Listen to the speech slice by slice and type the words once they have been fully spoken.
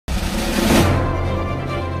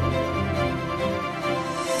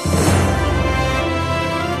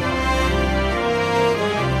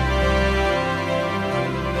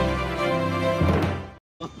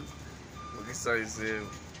wayise.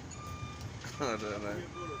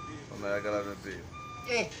 Ona yakala tote.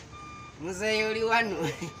 Mzee yuli wano.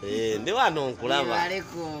 Ndi wano nkulaba.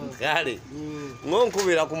 Kale.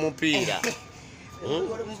 Ngonkubira ku mupiira.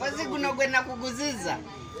 Mpazi guno gwe nakuguziza.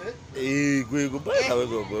 Gwego bala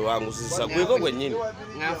gwe wangu sisa gwego gwennyini.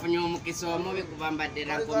 Ngafunye omukisa omubi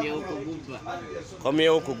kubambaddera nkomye okugubba. Komye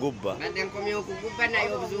okugubba. Badde nkomye okugubba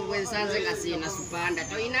nayo obuzibu bwensanze nga sina supanda.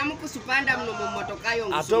 Toyinamu ku supanda muno mu motoka yo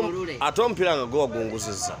ngusumulule. Ate omupiira nga gwe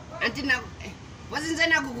wagunguzizza. Anti na wazinze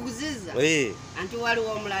nakuguziza. Anti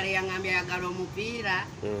waliwo omulala yangambye ayagala omupiira.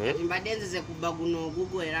 Ati mbadde nzize kubba guno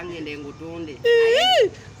ogugwo era ngende ngutunde.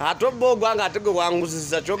 Ate obbo ogwanga ate gwe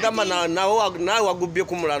wanguzizza kyogamba nawe wagubbye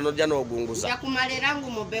ku mulala nojja n'ogunguza. Nja kumala era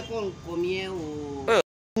ngumubbeko nkomyewo.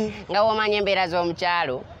 Nga womanya embeera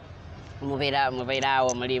z'omukyalo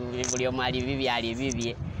mubeeraawo buli omu ali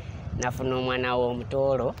bibye. Nafuna omwana wo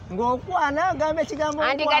Mutooro. Ng'okwana agambe ekigambo.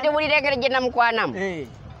 Anti kati buli lengero gye namukwanamu.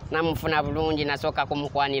 Namufuna bulungi nasooka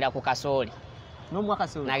kumukwanira ku kasooli. N'omwa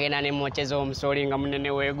kasooli. Nagenda ne mwokyeza omusooli nga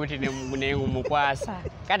munene weeguti ne ngumukwasa.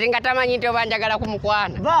 Kati nga tamanyi nti oba njagala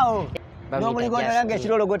kumukwana. Baawo. N'omuligoona yange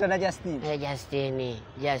ekirologota na Justine.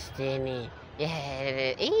 Justine.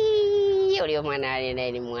 Oli omwana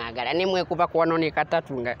ali mwagala. Ne mwekuba kuwano ne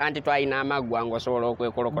katatu nga anti twalina amaggwa ng'osobola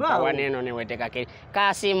okwekolokota waneeno ne weetekako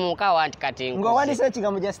kasimu kawa anti kati ng'owandiisa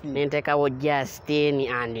ekigambo Justine. Ne nteekawo Justine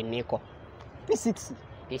and Nico.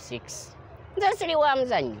 P6. Nze siri wa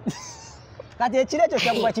muzannyo. Kati ekiro ekyo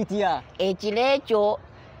kyakuba kitya? Ekiro ekyo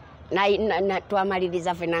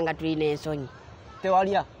twamaliriza ffenna nga tulina ensonyi.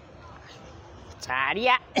 Tewalya?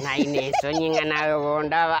 Kyalya nalina ensonyi nga nawe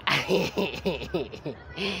bondaba.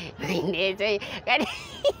 Nalina ensonyi kati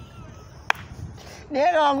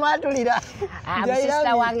naye nga wamwatulira.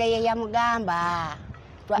 Musista wange ye yamugamba.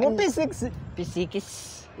 Mu P6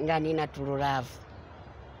 nga nina True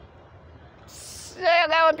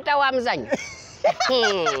Gawa mpita wa muzannyo.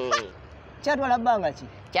 Kyatwala bbanga ki?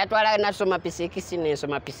 Kyatwala nasoma P6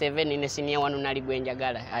 nensoma P7 ne senior wano nali gwe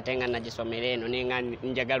njagala ate nga nagisomera eno nenga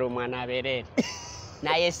njagala omwana abeerere.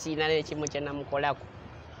 Naye sina n'ekimu kye namukolako.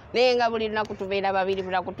 Naye nga buli lunaku tubeera babiri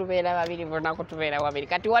wabiri.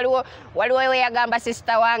 Kati waliwo we yagamba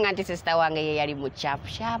sister wange nti sister wange ye yali mu chap.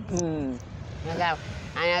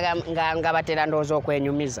 Nga batera ndowooza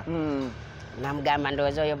okwenyumiza. Namugamba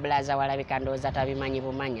ndowooza oyo bulaza walabika ndowooza tabimanyi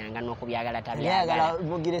bumanya nga n'okubyagala tabyagala.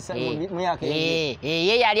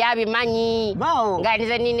 Ye yali abimanyi nga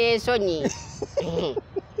nze nina ensonyi.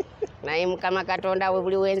 Naye Mukama Katonda we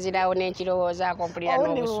buli wenzirawo n'ekirowoozaako mpulira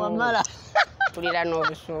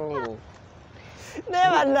n'obusungu. Naye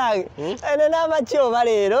bannange eno n'amakyoba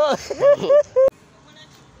leero.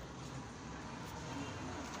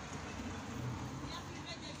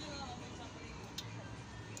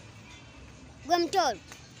 Mutooro.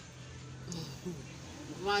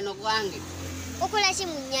 Mwana gwange. Okola ki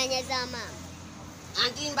mu nnyaanya za maama?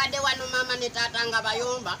 Anti mbadde wano maama ne taata nga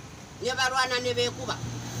bayomba ne balwana ne beekuba.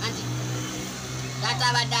 Anti taata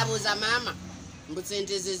abadde abuuza maama mbu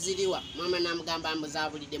ssente ze ziriwa. Maama n'amugamba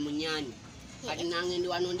mbuzaabulidde mu nnyaanya. Kati nange ndi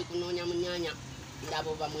wano ndi kunoonya mu nnyaanya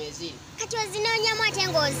ndaba oba mweziri. Kati ozinoonyamu ate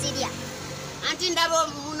ng'ozirya? Anti ndaba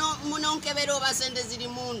muno nkebera oba ssente ziri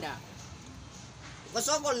munda.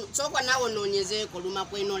 Soko nawo noonyezeeko luma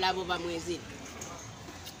kweno labo bamweziri.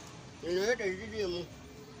 Naye tezirimu.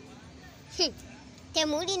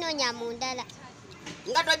 Temuli noonya mu ndala.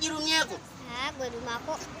 Nga togirumyeko? Gwe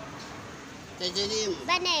lumako. Tezirimu.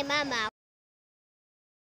 Banaye maama.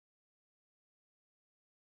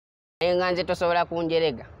 Naye nga nze tosobola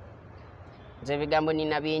kunjerega. Nze ebigambo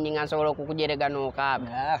nina bingi nga nsobola okukujerega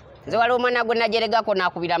n'okaaba. Nze waliwo omwana gwe najeregako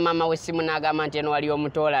n'akubira maama w'essimu n'agamba nti eno waliwo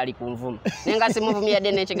Mutooro ali ku nvuma. Naye nga simuvumya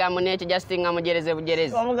yadde n'ekigambo n'ekyo Justine nga mujereze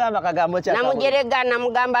bujerezi. Omugamba kagambo kya namujerega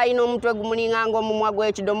namugamba alina omutwe gumulinga ng'omumwa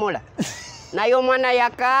gw'ekidomola. Naye omwana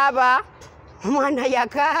yakaaba.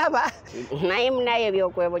 Naye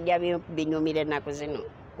ebyokwebujja binyumira ennaku zino.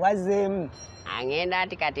 Wazzeemu. Angenda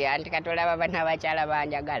anti kati olaba bana abakyala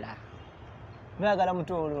banjagala. Baagala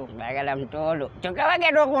Mutooro. Baagala Mutooro. Kyokka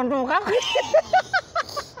bagenda okuntuukako.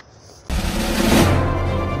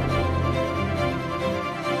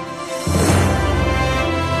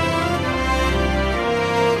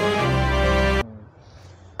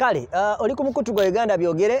 Kale, oli ku mukutu gwa Uganda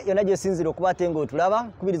byogere yonna gy'osinzira okuba ate ng'otulaba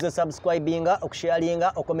kubiriza osubscribinga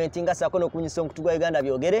okusharinga okomentinga saako n'okunyisa omukutu gwa Uganda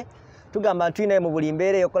byogere tugamba ntulinaye mu buli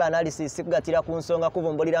mbeera eyokola analysis kugatira ku nsonga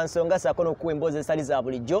kuvumbulira nsonga saako n'okuwa emboozi ezitali za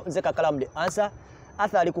bulijjo nze Kakalamu the answer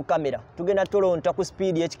Arthur ali ku kamera tugenda tulonta ku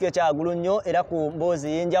speed y'ekiro kya waggulu nnyo era ku mboozi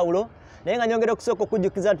ey'enjawulo naye nga nyongera okusooka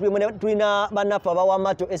okujjukiza tulina bannaffe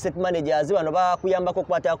abawamato asset managers bano bakuyambako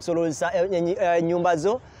okukwata kusolozesa ennyumba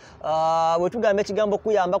zo. Bwe tugamba ekigambo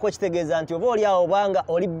kuyambako kitegeeza nti oba oli awo obanga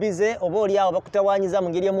oli bize oba oli awo bakutawaanyiza mu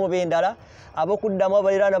ngeri emu oba endala ab'okuddamu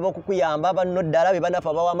abaliraana b'okukuyamba banno ddala be bannaffe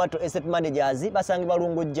abawamato asset managers basangibwa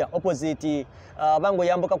Lungujja opposite banga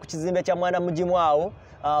oyambuka ku kizimbe kya mwana mugimu awo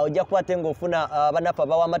ojja kukwate ng'ofuna bannaffe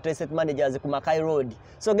abawamato asset managers ku Makai Road.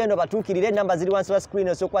 So genda batuukirire enamba ziri wansi wa screen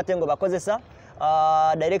osokukwate ng'obakozesa.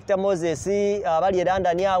 Director Moses bali e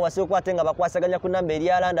London awo osokukwate nga bakwasaganya ku namba eri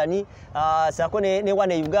ya London saako ne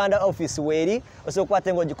wane Uganda office weeri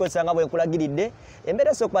osokukwate ng'ogikozesa nga bwe nkulagiridde.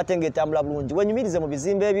 Embeera osokukwate ng'etambula bulungi wenyumirize mu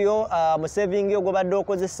bizimbe ebyo mu saving ogobadde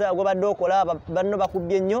okozesa ogobadde okola banno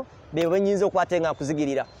bakubbye nnyo be benyinza okukwate nga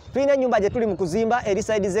kuzigirira. Tulina ennyumba gye tuli mu kuzimba eri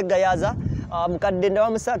side z'Eggayaza mukadde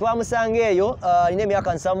twamusanga eyo alina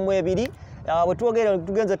emyaka 72 bwe twogere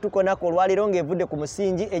tugenze tukonako olwaliro ng'evudde ku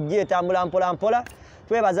musingi ejja etambula mpola mpola.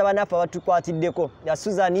 Twebaza bannaffe abatukwatiddeko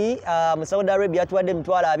Suzani mu Saudi Arabia tuwadde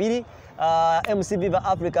emitwalo 2 MC Viva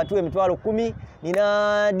Africa tuwe emitwalo 10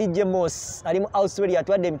 nina DJ Moss ali mu Australia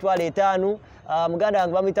tuwadde emitwalo 5 muganda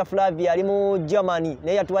wange bamuyita Flavia ali mu Germany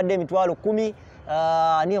naye yatuwadde emitwalo 10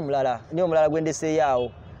 niyo mulala gwendeseeyo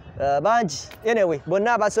awo bangi anyway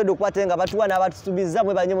bonna abasodo okukwate nga batuwa n'abatusuubiza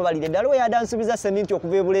mwe banyemo balire ddala we yadansuubiza seminti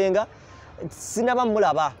okuva e Bulenga sinaba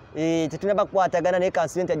mulaba tetunaba kukwatagana naye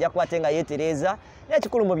kansidenti ajja kukwate nga yeetereza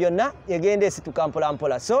n'ekikulu mu byonna egenda esituka mpola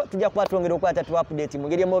mpola. So tujja kuba twongera okukwata tu update mu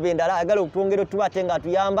ngeri emu oba endala ayagala okutwongera tubate nga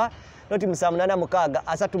atuyamba noti 786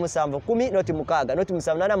 37 10 noti 6 noti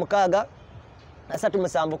 786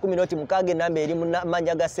 37 noti 6 enamba eri mu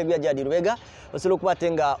manja ga Segya Jadi Lubega osobola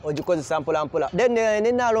okukwate nga ogikozesa mpola mpola. Then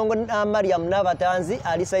ne Nalongo Mariam Nabatanzi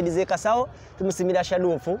ali side ze Kasawo tumusimira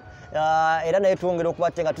shadufu era naye twongera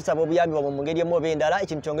okukwate nga tusaba obuyambi bwabwe mu ngeri emu oba endala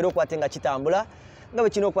ekintu kyongera okukwate nga kitambula nga bwe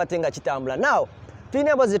kino okukwate nga kitambula. Now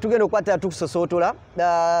tulina emboozi tugenda okukwata tukusosootola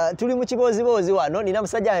tuli mu kiboozibozi wano nina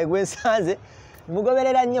musajja wange gwensanze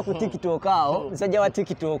mugoberera nnyo ku TikTok awo musajja wa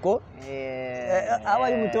TikTok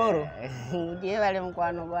awali Mutooro Jeyava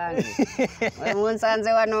mukwano gwange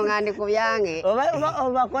munsanze wano nga ndi ku byange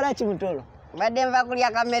obakola ki Mutooro? Badde nva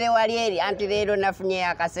kulya kamere wali eri anti leero nafunye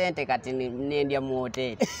akasente kati nendya mu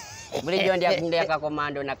hoteri bulijjo ndya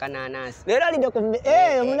kakomando na kananasi leero alidde ku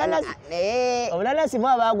omunanasi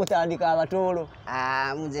mwaba agutandika abatoolo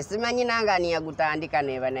muze simanyi nanga niyagutandika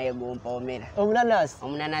neba naye gumpomera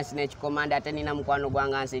omunanasi n'ekikomando ate nina mukwano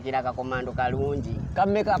gwange ansiikira akakomando kalungi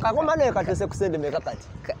kameka akakomando ekatuse ku sente meka kati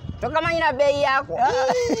tokamanyira bbeeyi yako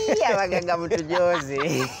abagaga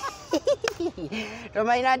mutujoze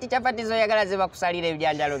tomanyira nti capati zoyagala ze bakusalira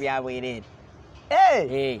ebijanjalo bya bwereere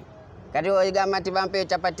kati ogamba nti bampeyo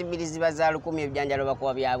capati 2 ziba za 10 ebijanjalo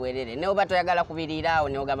bakuwa bya bwereere ne oba toyagala kubiriira awo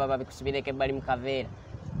ne ogamba babikusibireko ebbali mu kaveera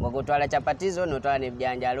ng'otwala capati zo n'otwala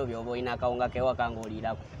n'ebijanjalo byoba olina akawunga kewaka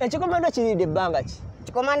ng'oliirako. Ekikomando kiridde ebbanga ki?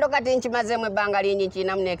 Kikomando kati nkimazeemu ebbanga lingi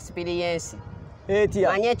nkinamu ne experience.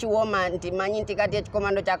 Manyi ekiwooma nti manyi nti kati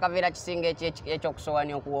ekikomando kyakaveera kisinga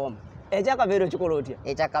ekyokusowania okuwooma. Ekyakaveera okikola otya?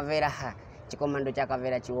 Ekyakaveera kikomando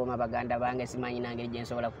kyakaveera kiwooma baganda bange simanyi nangeri gye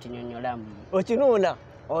nsobola kukinyonnyolamu. Okinuuna?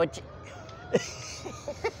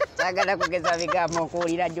 Kyagala kugeza bigambo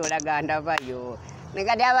okuwulira gy'olaga ndabayo.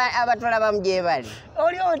 Nekati abatulaba Mujebali.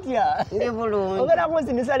 Oli otya? Ndi bulungi. Ogera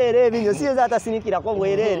kunsinyusa leero ebinyo siyoza atasinikirako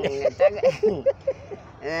bwereere.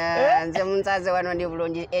 Nze munsaze wano ndi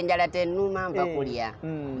bulungi enjala tennuma nva kulya.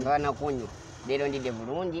 Ngana kunywa. Leero ndidde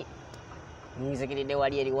bulungi. Nzikiridde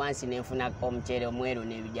wali eri wansi nenfuna omuceere omweru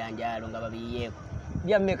n'ebijanjaalo nga babiyiyeeko.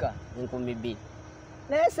 Bya mmeka? 2,000.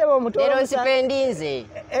 Nesebo Mutooro. Leero nsipendinze.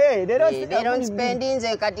 Leero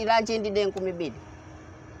nsipendinze kati lanchi ndidde 2,000.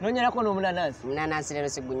 Nonyerako n'omunanasi? Omunanasi leero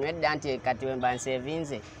sigunywedde anti kati wemba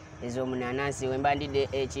nsevinze ez'omunanasi wemba ndidde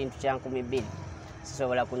ekintu kya 2,000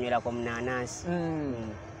 sisobola kunywerako omunanasi.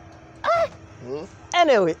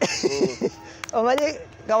 Anyway, omanyi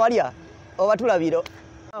kawalya oba tulabiro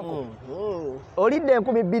olidde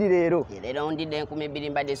 2,000 leero? Leero ndidde 2,000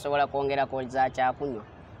 mbadde sobola kwongerako za kyakunywa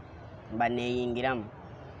mba neeyingiramu.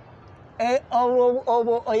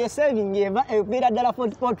 Oyo saving eva ekwira ddala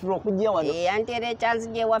 40 okujja wano? Anti era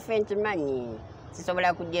ekyanzija ewaffe nkimanyi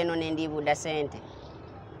sisobola kujja eno nendiibuuda sente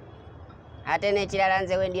ate n'ekirala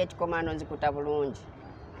nze wendi ekikomando nzikuta bulungi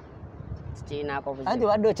kikiinaako buzibu. Anti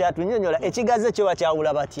wadde okyatunyonyola ekigaze kyo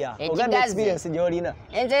wakyawula batya? Oganda experience gy'olina?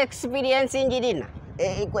 Nze experience njirina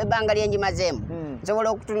ebbanga lyenjimazeemu nsobola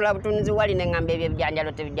okutunula butunuzi wali neŋŋamba ebyo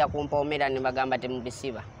ebijanjalo tebijja kumpoomera ne bagamba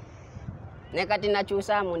temubisiba. Ne kati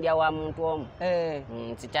nakyusaamu ndya wa muntu omu.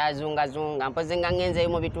 Sikyazungazunga mpozi nga ngenzeyo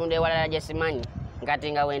mu bitundu ewalala gye simanyi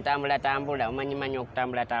nkati nga wentambula tambula omanyi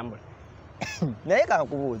okutambula tambula. naye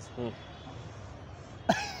kankubuuza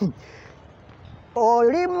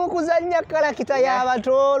oli mu kuzannya kalakita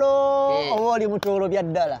y'abatoolo oba oli mutoolo bya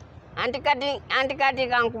ddala anti kati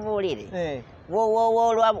kankubuulire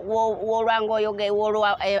wolwanga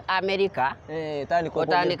wolwa America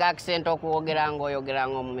otandika accent okuwogera ng'oyogera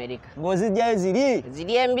ng'Omumerika ng'ozijjayo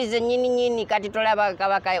ziri embize nyini kati tolaba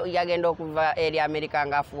kabaka yagenda okuva eri America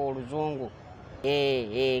ng'afuwa oluzungu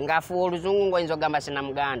ng'afuwa oluzungu ng'oyinza ogamba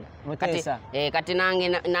sinamuganda kati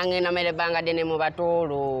nange namera ebbanga ddene mu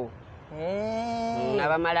batoolo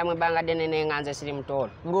nabamalamu ebbanga ddene nenganze siri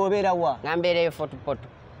mutoolo ng'obeera wa nga mbeereyo Fort Poto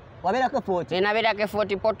wabeerako Fort nabeerako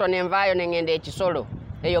Fort Poto nenvaayo nengenda ekisolo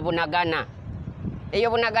eyo Bunagana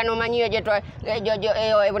omanyiyo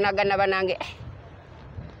eyo ebunagana banange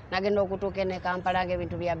nagenda okutuuka ene Kampala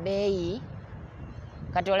ng'ebintu bya bbeeyi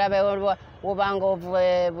kati olabe wobanga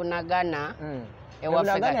ovuba Bunagana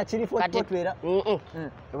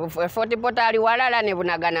Fort Poto ali walala ne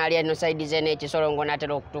Bunagana ali eno saidi ze n'ekisolo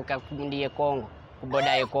ng'onatera okutuuka ku ndi Congo ku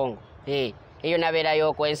boda ye Congo eyo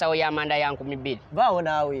nabeerayoko ensawo y'amanda ya 2,000 baawo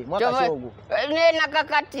naawe mwaka kyogo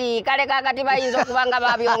nakakati kale kakati bayinza okuba nga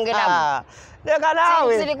babyongeramu leka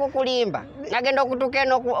naawe siri kukulimba nagenda okutuuka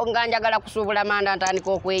eno nga njagala kusuubula manda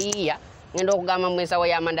ntandika okweyiiya ngenda okugamba mu ensawo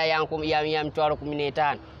y'amanda ya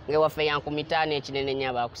 15,000 ng'ewaffe ya 15,000 ekinene nnyo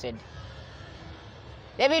abaakusedde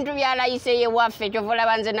ebintu byalayise yewaffe kyovola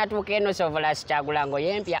banze natuuka eno sovola sikyagula ngo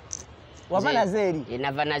yempya wava nazeeri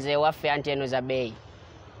nava naze ewaffe anti eno za bbeeyi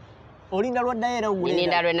olinda lwaddayo era ogule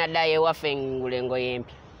ninda lwe naddayo ewaffe ngule engoye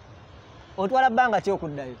empya otwala bbanga ki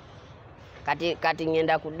okuddayo kati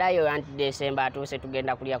ngenda kuddayo anti December atuuse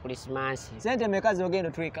tugenda kulya Christmas sente mekazi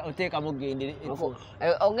ogenda oteekamu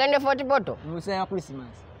ogende Fort Poto musa ya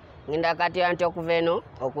Christmas ngenda kati anti okuva eno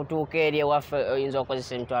okutuuka eri ewaffe oyinza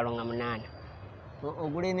okozesa 8,000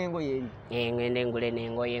 ogule n'engoye eri ngenda engule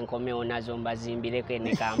n'engoye enkomewo nazo mbazimbireko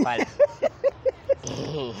ene Kampala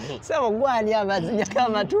sebo gwani amazinya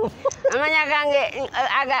kamatuufu amanya gange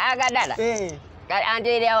agadala anti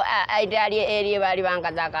eri baali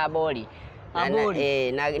bankaza akabooli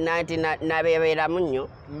nanti nabebeeramu nnyo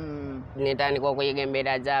netandika okuyiga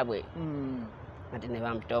embeera zaabwe ati ne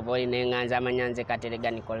bampita obooli neŋŋanza amanya nze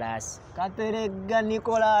Katerega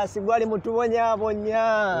Nicolas gwali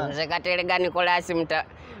mutubonyabonya nze Katerega Nicolas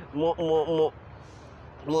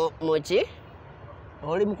muki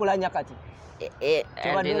oli mukulanya kati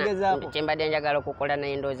kyembadde njagala okukola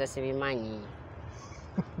naye ndowooza sibimanyi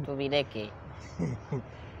tubireke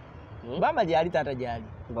bamba gyali taata gyali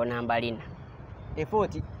mbona mbalina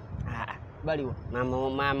Fort baliwa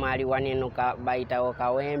maama ali waneno bayitawo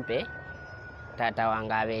Kawempe taata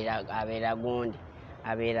wange abeera gundi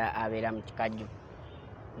abeera mu Kikajju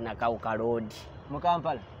nakawuka road mu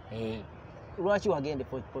Kampala lwaki wagende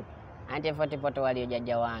Fort Poto anti Fort Poto waliyo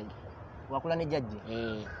jjajja wange wakula ne jjajja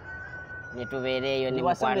netubeera eyo ne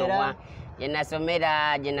mukwano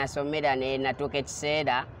gye nasomera ne natuuka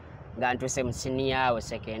ekiseera nga ntuuse mu siniyawo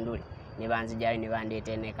secondary ne banzijayo ne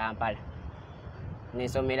bandeeta ne Kampala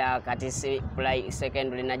nesomera kati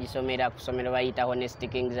secondary nagisomera ku ssomero bayita Honest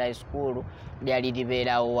Kings High School lyali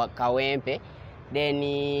libeerawo Kawempe then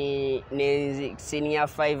ne senior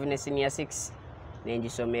 5 ne senior 6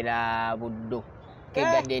 nengisomera Buddo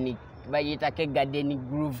Kegadeni bayita Kegadeni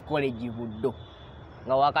Groove College Buddo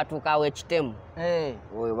nga wakatuukaawo ekitemu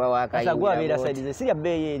gwabera saidize sirya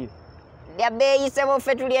bbeeyi eryo yabbeeyi sebo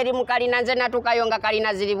ffe tuli eri mu kalina nze natuukayo nga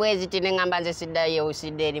kalina ziri bwezi ti neŋŋamba nze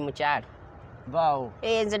sidde eri mu kyalo vaawo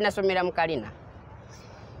nze nasomera mu kalina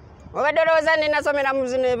obadde olowooza ne nasomera mu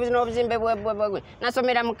zino obuzimbe bwe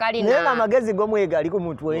nasomera mu kalina naye nga amagezi go mwegali ku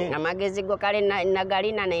mutwe amagezi go kale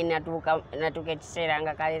nagalina naye natuuka ekiseera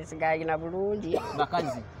nga kale sigalina bulungi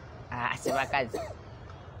bakazi si bakazi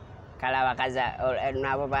kale abakazi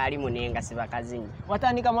nabo baalimu naye nga si bakazi nnyo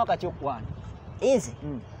watandika mwaka ki okukwana nze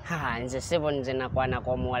nze sebo nze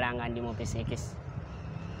nakwanako omuwala nga ndi mupisikisi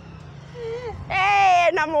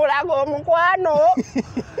namuwulaga omukwano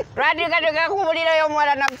twatikatika kubulirayo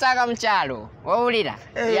omuwala nakusanga mukyalo owulira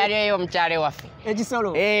yaliyo omukyalo ewaffe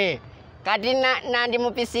ekisolo kati nandi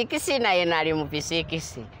mupisikisi naye nali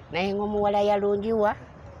mupisikisi naye ngaomuwala yalungiwa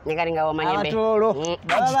nekati nga abatoolo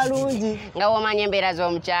baba balungi nga womanya embeera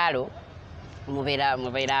z'omukyalo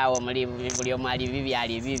mubeeraawo buli omu ali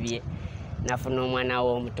bibye nafuna omwana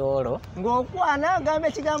w'omutoolo ng'okwana agamba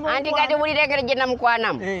ekigambo anti kati bulirekere gye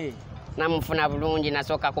namukwanamu namufuna bulungi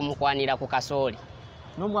nasooka kumukwanira ku kasooli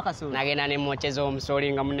nagenda nemwokyeza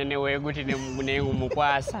omusooli nga munene weeguti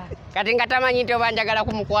nengumukwasa kati nga tamanyi nti oba njagala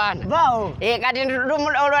kumukwana kati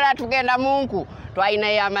olwala tugenda munku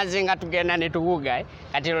twalinayo amazzi nga tugenda netuwuga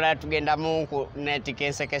kati olwala tugenda munku netika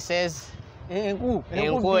ensekesezi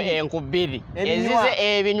enku bbiri ezize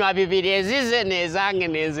ebinywa bibiri ezize nezange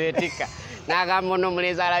nezeetika n'agamba ono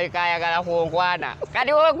omulenzi alabika ayagala kunkwana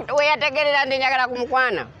kati weyategerera ndi njagala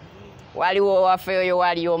kumukwana waliwo waffe oyo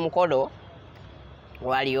waliyo omukolo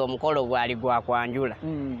gwali gwakwanjula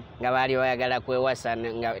nga baali bayagala kwewasa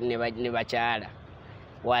ne bakyala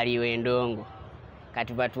waliwo endongo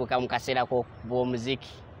kati batuuka mu kaseera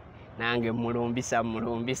k'omuziki nange mulumbisa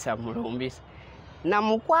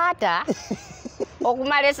namukwata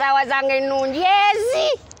okumala essaawa zange ennungi ezi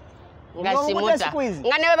nga simuta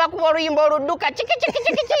nga ne bakuba oluyimba oludduka kiki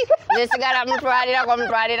nesigala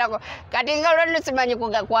mutwalirako kati nga olwo simanyi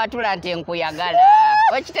kwatula nti enkuyagala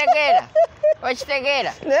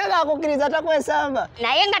okitegeera naye ng'akukkiriza takwesamba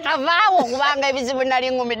naye nga tavaawo kubanga ebizibu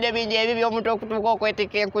nali ngumidde bingi ebibyo omuntu okutuuka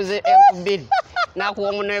okwetika enku bbiri nakuwa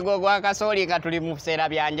omunego gwa kasooli nga tuli mu biseera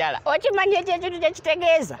bya njala okimanyi ekyo ekintu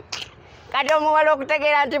kyekitegeeza kati omuwala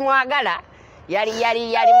okutegeera nti mwagala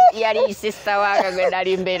yali sisita wange gwe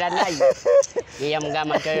nali mbeera naye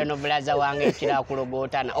yeyamugamba nti oyo nobulaza wange ekiro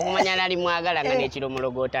akulogootana okumanya nali mwagala nga nekiro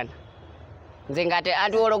mulogootana nze nga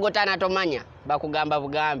anti ologootana tomanya bakugamba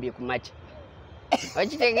bugambi ku makya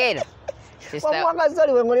okitegeera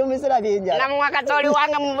wamwakasoli we ngoli mu biseera by'enjala namwakasoli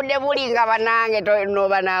wange mu budde buli nga banange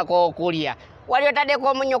noba naako okulya wali otaddeko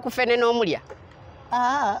omunnyo ku ffene n'omulya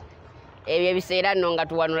ebyo ebiseera nno nga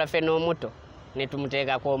tuwanula ffene omuto ne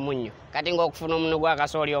tumuteekako omunnyo kati ng'okufuna omunno gwa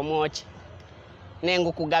kasooli omwoki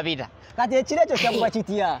nengukugabira kati ekiro ekyo kyakuba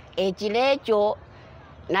kitya ekiro ekyo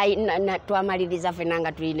twamaliriza ffena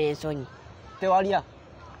nga tulina ensonyi tewalya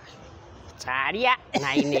kyalya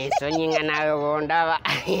nalina ensonyi nga nawe bondaba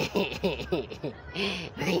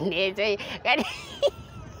nalina ensonyi kati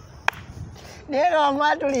naye nga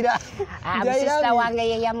wamwatulira musisita wange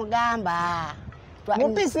yeyamugamba mu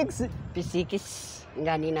P6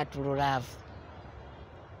 nga nina tululaavu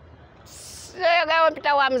gawo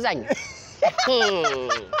mpita wa muzanyo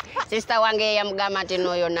sisita wange yeyamugamba nti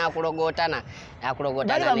noyo nakulogootana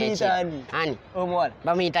neki ani omuwala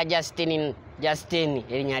bamuyita Justin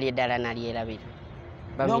erinnya lyeddala nalyerabira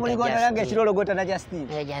n'omuligoona yange ekirologootana Justin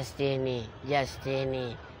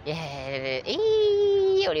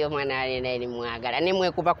oli omwana alina mwagala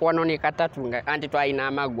nemwekuba kuwano ne katatu anti twalina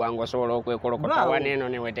amaggwa ngaosobola okwekolokota waneeno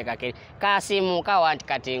newetekako kasimukawo anti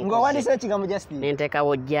kati ng'owandisa ekigambo Justin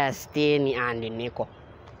nentekawo Justin and Nico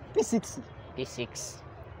P6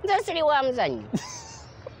 nze siri wa muzannyo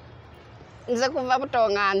nze kuva buto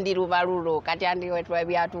nga ndi lubalulo kati andi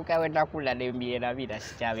wetwebyatuuka wenakula nembyerabira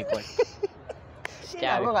sikyabikola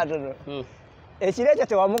katono ekiro ekyo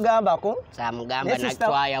tewamugambako samugamba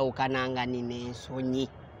twayawukananga nina ensonyi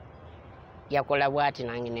yakola bwati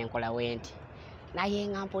nange nenkola wenti naye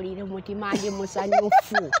nga mpulire omutima ndi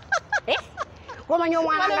musanyufu omanya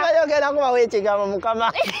omwanaayogera kubawo ekigambo mukama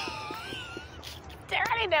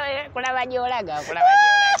kulaba gyolaga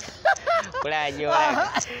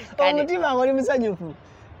omutima ng'oli musanyufu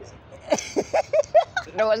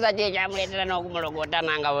ndowooza ki ekyamuleetera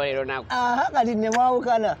n'okumulogootana nga bolero naku kati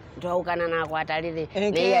nemwawukana twawukana nakwatalire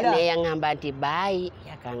naye yaŋŋamba nti baayi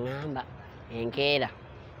yakaŋŋamba enkeera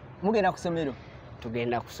mugenda ku ssomero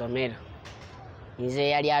tugenda ku ssomero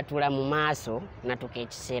nze yali atuula mu maaso natuka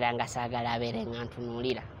ekiseera nga saagala abeere nga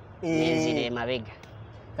ntunuulira nenzira emabega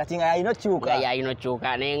kati nga yalina okukyuka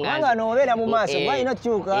kubanga noobeera mu maaso gwalina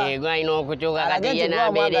okukyuka gwalina okukyuka kati ye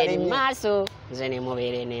nabeera eri mu maaso nze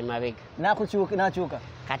nemubeera n'emabega n'akyuka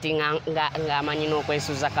kati ng'amanyi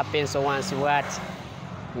n'okwesuza kapenso wansi bw'ati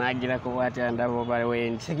n'agirako bw'ati andaba oba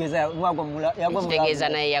wendi kitegeeza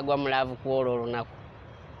naye yagwa mulaavu ku olwo olunaku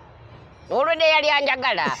olwedde yali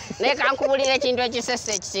anjagala naye kankubulira ekintu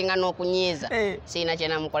ekisese ekisinga n'okunyiiza siina kye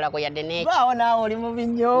namukolako yadde neki baawo naawe oli mu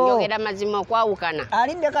binyo njogera mazima okwawukana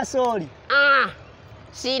alidde kasooli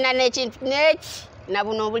siina n'ekintu neki na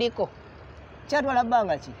buno obuliko kyatwala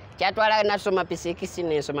bbanga ki kyatwala nasoma P6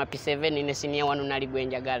 nensoma P7 ne siniya wano nali gwe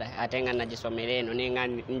njagala ate nga nagisomera eno naye nga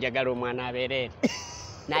njagala omwana abeereere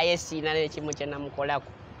naye siina n'ekimu kye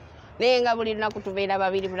namukolako naye nga buli lunaku tubeera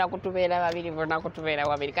babiri bunaku tubeera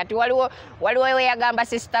babiri kati waliwo we yagamba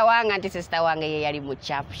sisita wange nti sisita wange ye yali mu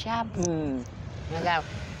chapu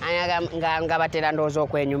nga batera ndowooza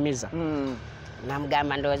okwenyumiza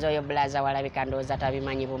namugamba ndowooza oyo bulaza walabika ndowooza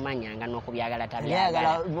tabimanyi bumanya nga n'okubyagala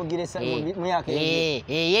tabyagala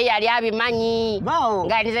ye yali abimanyi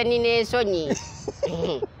nga nze nina ensonyi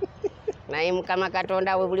naye Mukama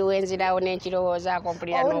Katonda we buli wenzirawo n'ekirowoozaako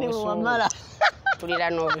mpulira n'obusungu tulira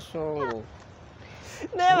n'obusungu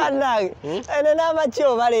naye bannange eno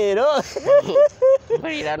n'amakyoba leero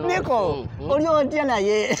Nico oli otya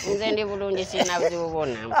naye nze ndi bulungi sirina buzibu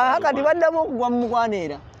bwonna kati baddamu okugwa mu mukwano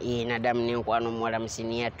era naddamu nenkwano omuwala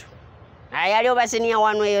musiniyatu Ayali oba senior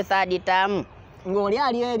wanu eyo third term. Ngoli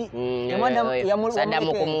ali eri.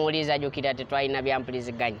 Sadamu kumuuliza jukira tetwalina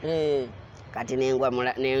byampuliziganya. Kati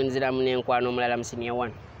nenzira munenkwano mulala musinia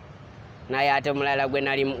wanu. Naye ate mulala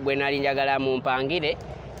gwe nali njagala mumpangire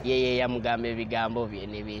yeye yamugamba ebigambo bye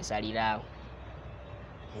ne binsalirawo.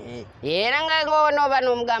 Era nga ngono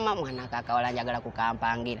bano mugamba mwana kaka wala njagala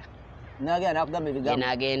kukampangira. Nagenda nakugamba ebigambo.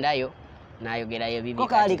 Nagendayo nayogerayo bibi. Ko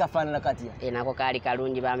kali kafaanana katya? Nako kali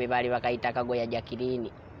kalungi bambi bali bakayita Kagoya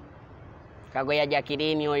Jakirini. Kagoya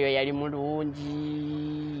Jakirini oyo yali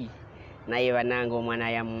mulungi. Naye bananga omwana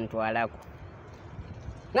ya muntu alako.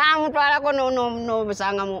 Na muntu alako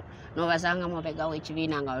no basanga mu pega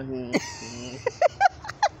w'ekibiina nga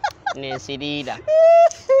nensirira.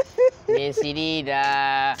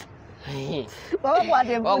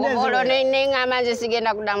 Wabakwata enfunde eziwera. Nengamba nze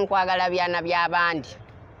sigenda kuddamu kwagala byana by'abandi.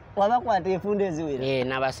 Wabakwata enfunde eziwera.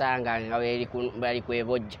 Nabasanga nga bali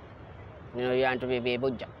kwebojja. Nino byantu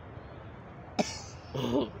bebojja.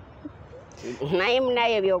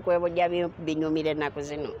 Naye ebyokwebojja binyumire ennaku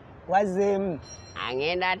zino. Wazeemu.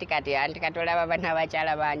 Angenda anti kati olaba bana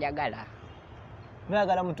bakyala banjagala.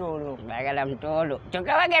 Bagala Mutooro. Bagala Mutooro.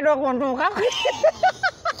 Kyokka bagenda okuntuukako.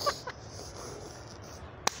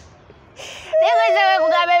 Nigwezewe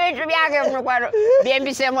kugamba ebintu byange mukwano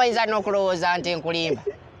byembisemu oyinza n'okulowooza nti nkulimba.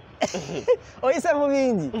 Oyise mu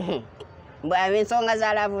bingi. Ensonga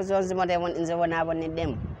za laavu zo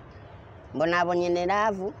nzibonaaboniddemu. Mbonaabonye ne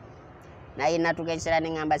laavu naye natugeesera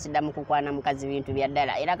neŋŋamba siddamu kukwana mukazi bintu bya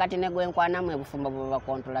ddala. Era kati ne gwenkwanamu ebufumbo buba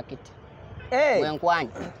kontulakiti.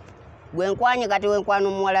 Gwenkwanye kati wenkwana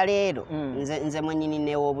omuwala leero nze mwenyini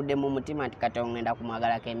neewobudde mu mutima nti kati ongenda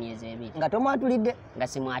kumwagalako emyezi ebiri. Nga tomwatulidde? Nga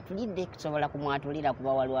simwatulidde kusobola kumwatulira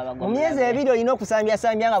kuba waliwo abagombe. Mu myezi ebiri olina okusambya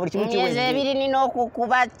nga buli kimu kiwedde. Myezi ebiri nina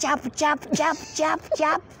okukuba chapu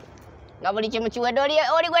nga buli kimu kiwedde.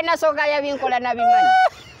 Oli gwe nasooka yabinkola nabimanyi.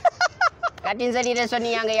 Kati nze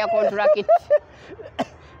liresoni yange ya kontrakiti.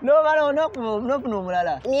 N'obala n'ofuna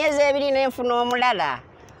omulala? Myezi ebiri nenfuna omulala.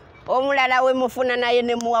 Omulala we mufuna naye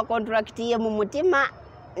ne muwa kontrakiti ye mu mutima.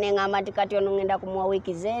 Neŋŋamba nti kati ono ngenda kumuwa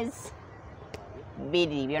wiiki zezi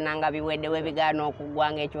 2 byonna nga biwedde webigaana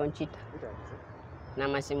okuggwanga ekyo nkita.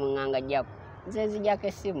 N'amasimu nganga jjako. Nze nzijjako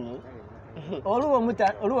essimu.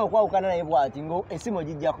 Oluwo okwawukana naye bw'ati ng'essimu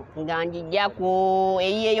ogijjako? Nga njijjako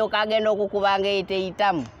eyiyeyo kagenda okukubanga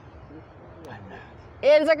eyiteyitamu.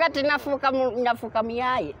 Nze kati nafuuka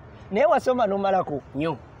muyaye. Naye wasoma n'omalako?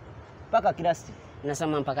 Nnyo. Paka kirasi?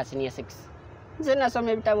 Nasoma mpaka senior 6. Nze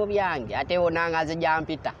nasoma ebitabo byange ate wonanga nze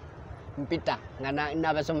jampita. Mpita nga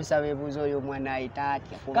nabasomesa beebuuza oyo omwana ayita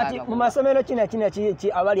atya. Kati mu masomero kina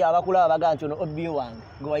abali abakulaba bagaa nti ono obbi wange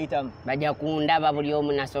gwe wayitamu? Bajja kundaba buli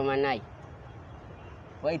omu nasoma naye.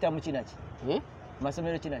 Wayitamu kinaki?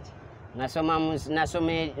 Masomero kinaki?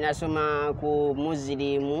 Nasoma ku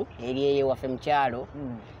Muzirimu eri eyo waffe Mukyalo.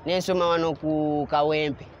 Nensoma wano ku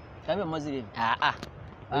Kawempe. Kabe Muzirimu?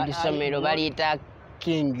 Eri somero baliyita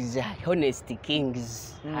Kings, Honest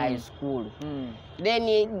Kings High School. Then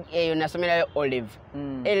eyo nasomerayo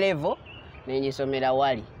Olevo nengisomera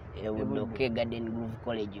wali Budoke Garden Grove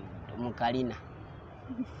College mu Kalina.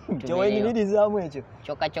 Kyewenyimirizaamu ekyo?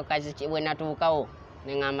 Kyokka bwe natuukawo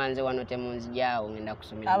neŋŋamba nze wano temunzijaawo ngenda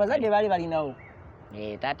kusomera. Abazadde baali balinawo?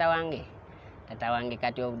 Taata wange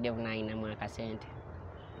kati obudde bunayinamu akasente.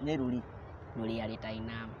 Ne luli yali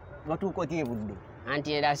tayinamu. Watuuka otya ebudde?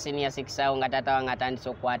 Anti era senior 6 awo nga taata wange atandise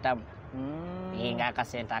okukwatamu. Nga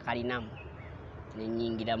akasente akalinamu.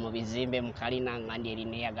 Nenyingira mu bizimbe mu Kalina nga ndi eri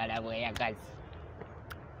neeyagala bweyagazi.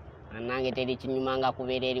 Nange teri kinyuma nga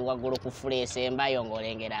kubeera eri waggulu ku fuleesi embayo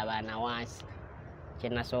ng'olengera abaana wansi. Kye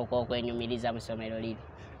nasooka okwenyumiriza mu ssomero liri.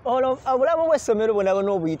 Obulamu bw'essomero bwonna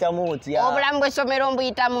obuyitamu otya? Obulamu bw'essomero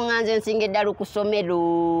mbuyitamu nga nze nsinga eddala ku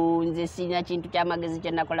ssomero. Nze sirina kintu ky'amagezi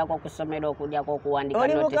kye nakolako ku ssomero okugyako okuwandika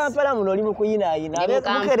notice. Oli mu Kampala muno oli mu kuyinaayina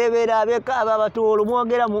mukerebera ab'ekaba Batoolo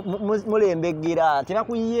mwogera mulembeggera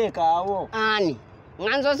tebakuyiyeeko awo. Ani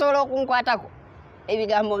nga nze osobola okunkwatako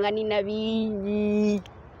ebigambo nga nina bingi.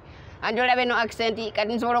 Anti olabe no accent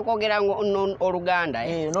kati nsobola okwogera Oluganda.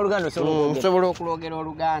 N'Oluganda osobola okulwogera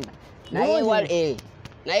Oluganda.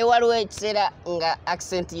 Naye waliwo ekiseera nga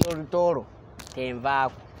accent y'Olutooro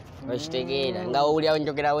tenvaako. Okitegeera nga owulira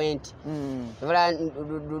njogera wenti. Obola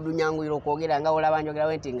lunyanguyira okwogera nga olaba njogera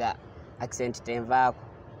wenti nga accent tenvaako.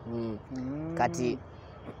 Kati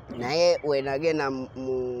naye we nagenda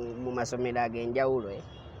mu masomero ag'enjawulo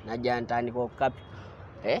najja ntandika okukapi.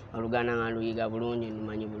 Oluganda nga luyiga bulungi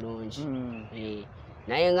ndumanyi bulungi.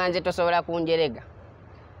 Naye nga nze tosobola kunjerega.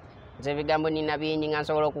 nze bigambo nina bingi nga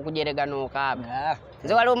nsobola okukujerega n'okaaba.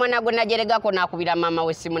 Nze waliwo omwana gwe najeregako n'akubira maama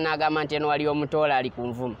w'essimu n'agamba nti eno wali Mutooro ali ku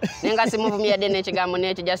nvuma. Naye nga simuvumye yadde n'ekigambo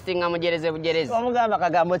n'ekyo just nga mujereze bujerezi. Omugamba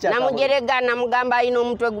kagambo kya namujerega namugamba alina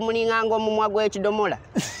omutwe gumulinga ng'omumwa gw'ekidomola.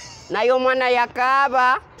 Naye omwana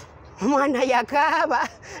yakaaba. Omwana yakaaba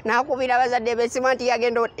n'akubira abazadde b'essimu nti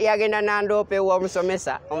yagenda nandoopa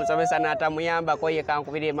ew'omusomesa. Omusomesa n'atamuyambako ye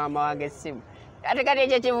kankubire maama wange essimu. Ate kati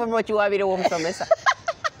ekyo kivumo kiwabire w'omusomesa.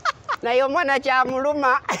 Naye omwana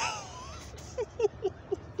kyamuluma.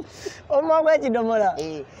 Omumwa gw'ekidomola.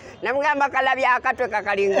 Namugamba kalabya akatwe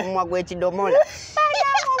kakalinga omumwa gw'ekidomola.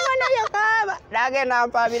 Omwana yakaaba n'agenda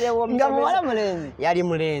ampaabire w'omusomesa. Nga muwala mulenzi? Yali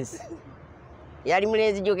mulenzi. Yali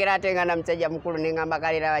mulenzi jjukira ate nga na musajja mukulu n'engamba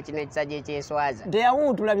kalera kino ekisajja ekyeswaza.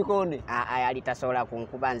 Teyawuutula bikonde? Yali tasobola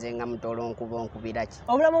kunkuba nze nga Mutooro nkuba onkubira ki.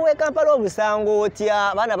 Obulamu bw'e Kampala obusango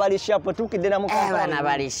otya? Abaana bali shapu tuukidde na mu Kampala? Abaana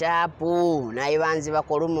bali shapu naye banziba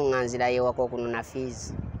kolumu nga nzira y'ewaka okunona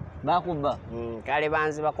fiizi. Bakubba? Kale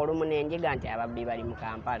banziba kolumu n'enjiga nti ababbi bali mu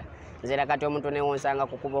Kampala. Nzera kati omuntu newonsanga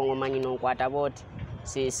kukuba ng'omanyi n'onkwata booti.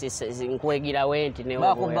 Nkwegirawe nti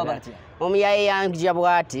bakubba batya? Omuyaye yanjja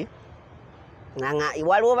bw'ati.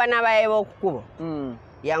 Waliwo bana baye b'okukubo.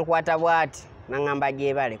 Yankwata bw'ati n'angamba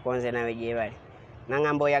gyebale konze nawe gyebale.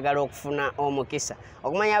 N'angamba oyagala okufuna omukisa.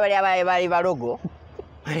 Okumanya abaye bali balogo.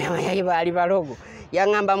 Abaye bali balogo.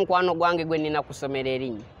 Yangamba mukwano gwange gwe nina kusomera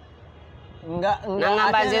erinnya.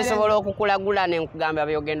 N'angamba nze nsobola okukulagula ne nkugamba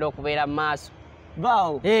byogenda okubeera mu maaso.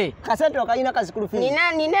 Baawo. Kasente okalina ka school fees?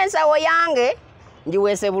 Nina ensawo yange.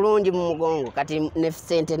 Njiweese bulungi mu mugongo kati ne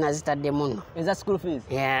sente nazitadde muno. Eza school fees?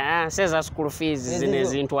 Seza school fees zino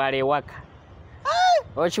ezintwala ewaka.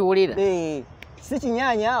 Okiwulira? Si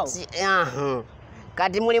kinyaanya awo?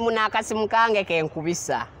 Kati mulimu n'akasimu kange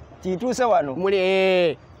kenkubisa. Kituuse wano?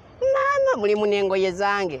 Maama mulimu n'engoye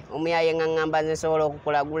zange. Omuyaye nga ngamba nze nsobola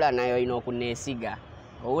okukulagula naye olina okuneesiga.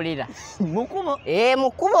 Owulira? Mukubo?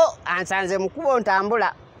 Mukubo. Ansanze mukubo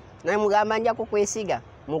ntambula. Naye mugamba nja kukwesiga.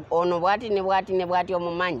 Ono bwati ne bwati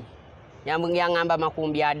omumanyi. Yangamba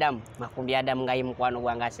Makumbi Adamu. Makumbi Adamu nga ye mukwano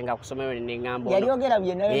gwange asinga kusomero n'engamba ono. Yalyogera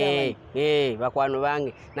bye nawe bakwano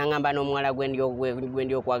bange. N'angamba n'omuwala gwe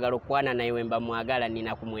ndi okwagala okwana naye wemba mwagala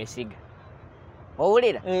nina kumwesiga.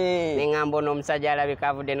 Owulira? N'engamba ono omusajja alabika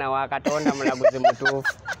avudde nawe akatonda mulaguzi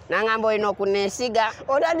mutuufu. N'angamba olina okuneesiga.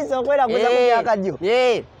 Otandise okweraguza ku byakajjo?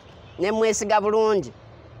 Ne mwesiga bulungi.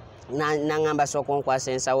 N'angamba sooka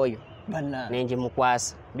onkwasa ensawo yo. Nenji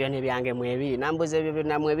mukwasa byone byange mwebiri nambuze ebyo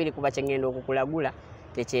byonna mwebiri kuba kyengenda okukulagula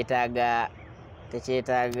tekyetaaga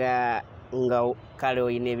nga kale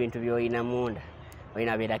oyina ebintu by'oyina munda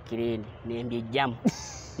oyina beera kirindi nembijjamu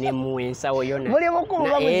nemuwa ensawo yonna tuli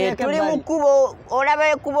mu kkubo olaba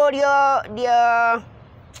ekkubo lyo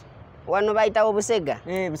wano bayitawo Busega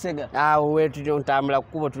awo ntambula ku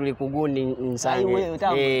kkubo tuli ku gundi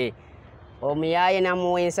nsange omuyaye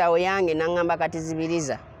namuwa ensawo yange n'angamba kati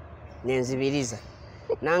zibiriza nenzibiriza.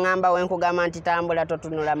 N'angamba wenkugamba nti tambula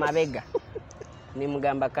totunula mabega.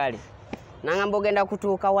 Nimugamba kale. N'angamba ogenda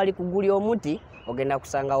kutuuka wali kuguli omuti, ogenda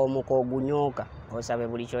kusanga omuko ogunyooka. Osabe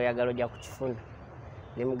buli kyoyagala ojja kukifuna.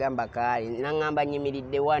 Nimugamba kale. N'angamba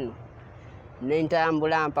nyimiridde wano.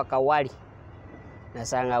 Nentambula mpaka wali.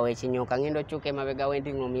 Nasanga wekinyooka ngendo okyuka emabega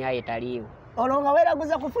wenti ng'omuyaye taliiwo. Olwo nga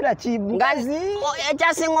weeraguza kufuna ki mukazi?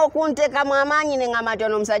 Ekyasinga okunteekamu amaanyi ne ngamba nti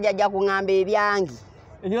ono omusajja ajja kuŋŋamba ebyangi.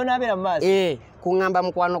 Ebyonaabera mu maaso? Kuŋŋamba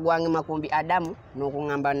mukwano gwange Makumbi Adamu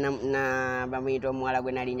n'okuŋŋamba bamuyita omuwala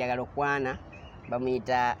gwe nali njagala okwana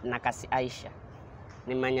bamuyita Nakasi Aisha.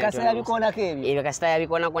 Kasita yabikoonako ebyo? Kasita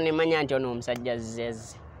yabikoonako nemanya nti ono omusajja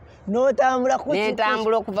zezze. N'otambula ku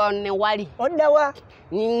nentambula okuva ne wali. Odda wa?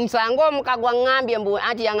 Nsanga omuka gwaŋŋambye mbu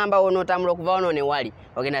anti yangamba onootambula okuva wano ne wali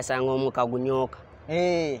ogenda sanga omuka gunyooka.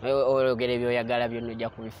 Oyogera ebyoyagala byonna ojja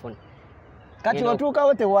kubifuna. Kati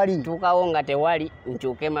otuukawo tewali? Ntuukawo nga tewali,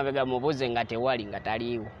 nkyuke emabega mubuze nga tewali nga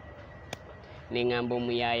taliiwo. N'engamba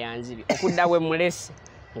omuyaaya nzibye okudda we mulese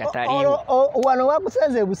nga taliiwo. Wano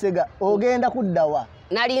wakusenze e Busega ogenda kudda wa?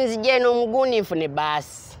 Nali nzija eno omuguuni nfune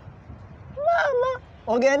baasi. Maama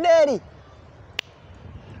ogenda eri?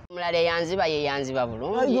 Omulala eyanziba ye yanziba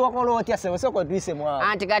bulungi. Wakola otya sebo sooka otuyise mu awo?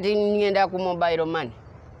 Anti kati ngenda ku mobile money.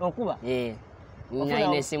 Okuba?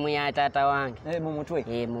 Nina esimu ya taata wange. Mu mutwe?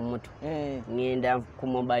 Mu mutwe. Ngenda ku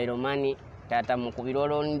mobile money taata mukubira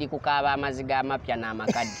olwo ndi kukaaba amaziga amapya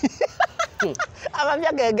n'amakadde.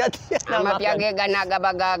 Amapya ge gatya? Amapya ge gano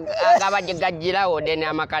agaba gye gajjirawo deni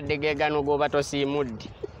amakadde ge gano goba tosiimudde.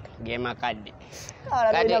 Ge makadde.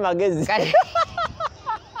 Alina magezi.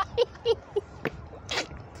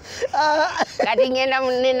 kati ngenda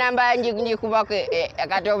n'enamba ngikubako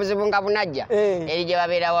kati obuzibu nga bunajja eri gye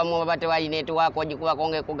babeera wamu baba tewali netiwaako ogikubako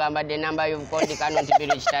ng'ekugamba dde enamba y'obukondi kano nti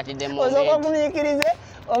biri kitatidde mu osooka okumiikirize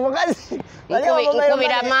omukazi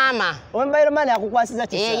nkubira maama omubairo mani akukwasiza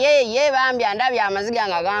kisa ye bambi andabye amaziga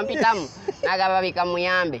nga gampitamu n'agababika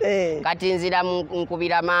muyambe kati nzira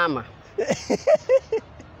nkubira maama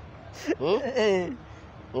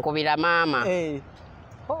nkubira maama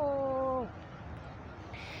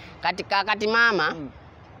kati maama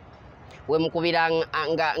we mukubira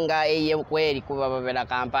nga eye kweri kuba babera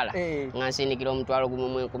Kampala nga nsindikira omutwalo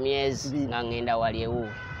gumu ku myezi nga ngenda wali ewu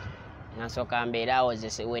nasoka mbeerawo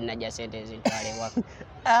we najja sente ezintwale waka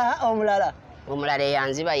omulala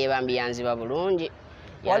eyanziba yebambi yanziba bulungi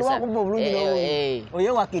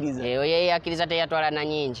oyo yeyakiriza teyatwala na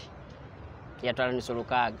nyingi yatwala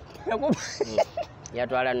nusulukaaga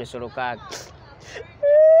yatwala nusulukaaga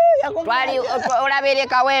twali olaba eri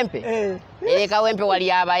ekawempe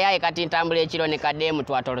wali abayaye kati ntambula ekiro ne kademu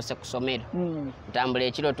twatolose ku ssomero ntambula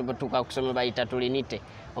ekiro tuka ku ssomero bayita tulinite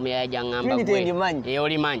omuyaya jaŋŋamba gwe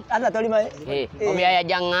olimanyi omuyaya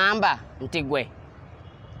jaŋŋamba nti gwe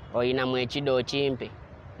oyinamu ekido okimpe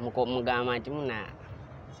mugamba nti muna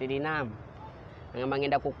sirinaamu ngamba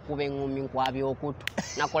ngenda kukuba eŋŋumi nkwabya okutu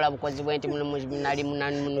nakola bukozi bwe nti nali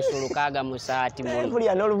munusulukaaga mu saati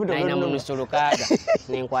nalina munusulukaaga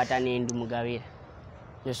nenkwata nendumugabira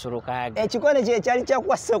nusulukaaga ekikonde kyali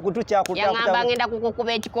kyakwasa okutu yaŋŋamba ngenda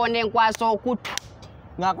kukukuba ekikonde nkwasa okutu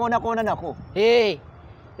ng'akondakonda nako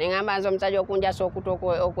neŋŋamba nze omusajja okunjasa okutu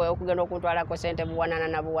okugenda okuntwalako sente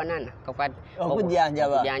buwanana na buwanana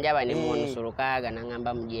okujjanjaba nemunusulukaaga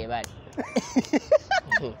naŋŋamba mugyebali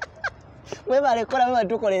mwebale kola mwebale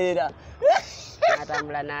tukolerera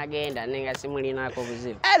natambula n'agenda nenga simulinako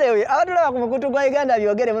buzibu anyway abatulaba ku mukutu gwa Uganda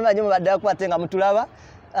byogere mwemanyi mubadde akukwate nga mutulaba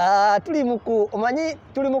tuli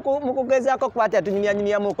mukugezaako kukwata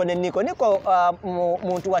tunyumyanyumyamuko ne Nico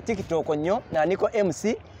muntu wa TikTok nnyo na Nico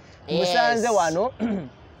MC musanze wano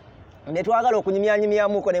netwagala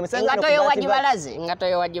okunyumyanyumyamuko ne musanze ngato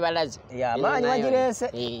yo wagibalaze maanyi wagirese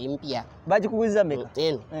mpya bagikuguliza meka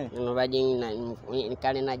eno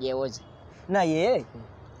kale nagyewoza naye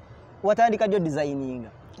watandika ddyo designinga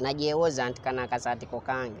nagyewoza nti kana akasaatiko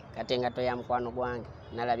kange kate engato ya mukwano gwange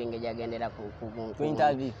nalabye ngejagendera ku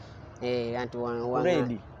interview anti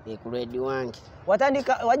ku redi wange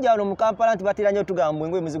watandika wajja wano mu Kampala nti batira nnyo tugamba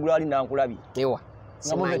engoye muzigula wali nankulabye ewa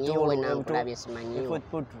simanyiwe nankulabye simanyiwe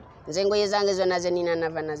nze engoye zange zonna ze nina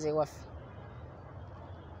nava nazewaffe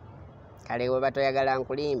kale we batoyagala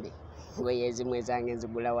nkulimbe engoye ezimu ezange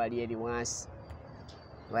nzigula wali eri wansi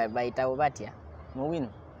bayitawo batya muwino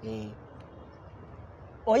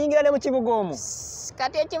oyingira ne mu kibuga omwo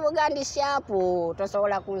kati ekibuga ndi shaapu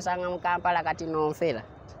tosobola kunsanga mu Kampala kati nonfera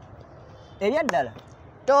ebyaddala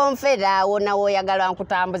tonfera wona woyagala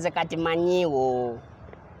nkutambuze kati manyiwo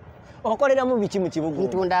okolera mu biki mu kibuga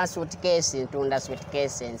ntunda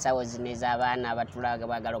suitcase ensawo zino ez'abaana abatulaga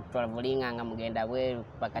bagala okutwala bulinganga mugenda bweru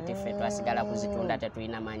pakati ffe twasigala kuzitunda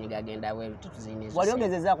tetulina maanyi gagenda bweru tetuzinizo wali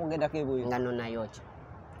ogezezza kugendako ebweru nga nonayoki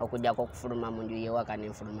okujjako okufuluma mu nju yewaka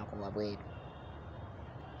nenfuluma ku bwabweru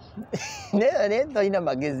naye tolina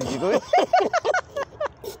magezi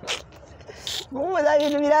kumubuuza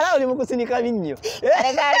bintu birala oli mukusinika binnyo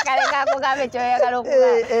kalekakugambe kyoyagala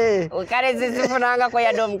okuba kale zizifunangako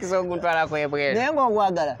yadde omukisa oguntwalako ebweru naye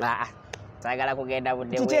ngaogwagala sagala kugenda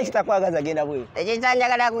budde kiki ekitakwagaza genda bweru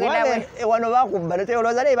ekyekitanjagala kugenda bweru wano bakubba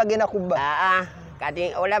olowooza naye bagenda kubba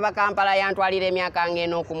kati olaba Kampala yantwalira emyaka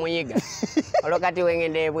ng'ena okumuyiga olwo kati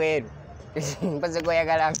wengenda ebweru mpozi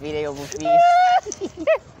goyagala afiireyo bufiisi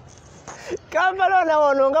Kampala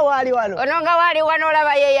ono nga waali wano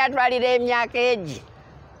olaba ye yatwalira emyaka egi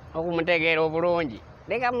okumutegeera obulungi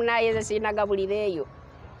leka munayeze sirinagabulireeyo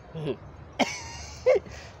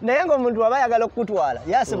naye ng'omuntu aba ayagala okukutwala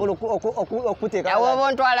yasobola okuteeka oba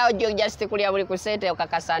ontwala ojjo just kulya buli ku sente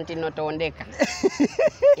okakasa nti notondeka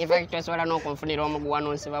infact osobola n'okunfunira omuguwa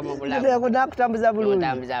nonsiba mu bulamu nakutambuza bulungi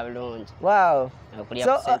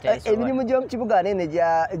emirimu gy'omu kibuga nene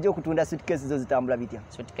egy'okutunda suitcase zo zitambula bitya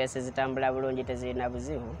suitcase zitambula bulungi tezirina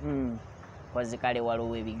buzibu kozi kale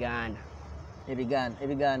waliwo ebigaana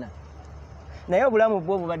naye obulamu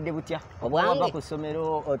bwo bubadde butya obwava ku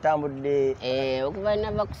ssomero otambudde okuva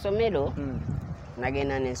nava ku ssomero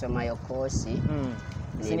nagenda nensomayo koosi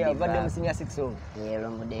obadde mu senior 6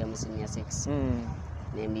 olwomuddeyo mu senior 6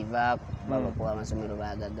 nembivaako babakuwa amasomero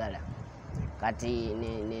bagagala kati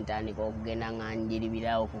nentandika okugenda nga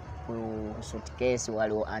njiribirawo ku suitcase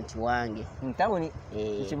waliwo anti wange ntawuni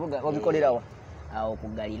ekibuga obikolerawa awo ku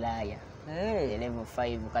Galilaya level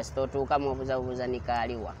 5 kasita otuukamu obuzabuuza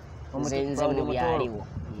nikaaliwa nze mu byaliwo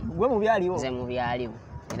gwe mu byaliwo nze mu byaliwo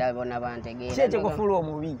era bonna bantegeera ki ekikufuula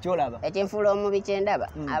omubi kyolaba ekinfuula omubi kyendaba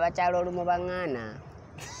abakyala olumu baŋŋaana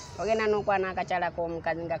ogenda n'okwana akakyala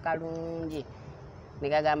k'omukazi nga kalungi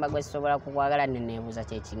negagamba gwe sisobola kukwagala neneebuuza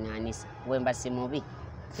kyekiŋŋaanisa wemba si mubi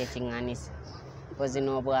kyekiŋŋaanisa kozi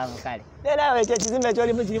n'obwavu kale era ekyo ekizimbe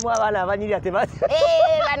ekyolimu kirimu abaana abanyirira tebati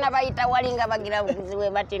baana bayita wali nga bagira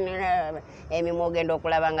buziwe bati emimwa ogenda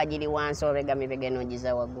okulaba nga giri wansi obega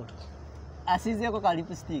n'ogiza waggulu asizeeko ka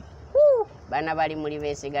lipstick baana bali muli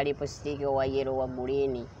beesiga lipstick owa yero wa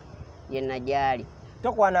guliini yenna gyali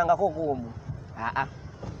tokwanangako kuomu aa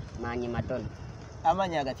maanyi matono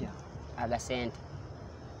amanyi agatya agasente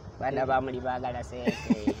baana bamuli baagala sente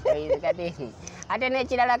kati ate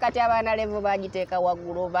n'ekirala kati abaana levu bagiteeka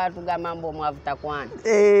waggulu batugamba mbu omwavu takwana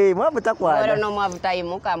mwavu takwana olwo n'omwavu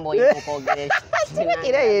tayimuka mbu oyimuka ogerera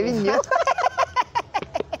kireyo ebinnyo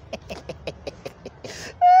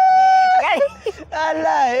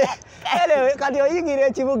alae kati oyingira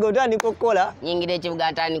ekibuga otandika okukola nyingira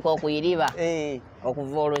ekibuga ntandika okuyiriba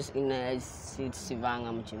okuva olwo sivanga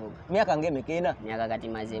mu kibuga myaka ng'emeka ena myaka kati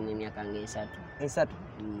mazeemu emyaka ng'esatu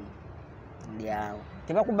ndi awo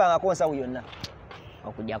tebakubangako nsawo yonna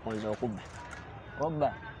okujjako nze okubba obba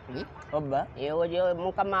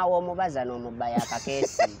mukama wo omubaza n'omubba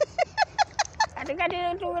yakakeesi kati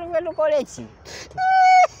wetukole ki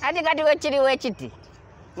kati wekiriwo ekiti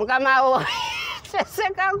mukama wo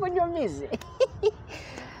sekankunyumize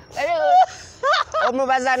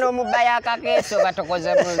omubaza n'omubba yakakeesi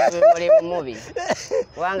ogatokoze mulimu mubi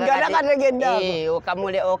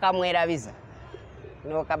okamwerabiza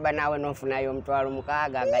n'okabba naawe n'ofunayo $6,000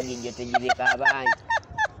 nga gijjo tegibika abangi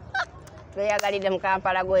tweyagalidde mu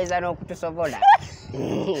Kampala gweza n'okutusobola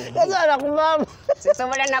tasobola kuvaamu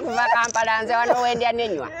sisobola nakuva Kampala nze wano wendya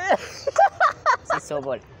nenywa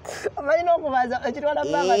sisobola omanyi n'okubaza ekitwala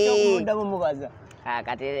bbanga ky'okumuddamu mubaza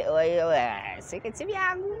kati si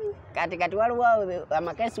byangu kati waliwo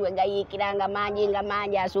amakesi we gayiikiranga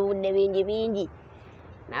mangi asuubudde bingi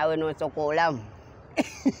naawe n'osokoolamu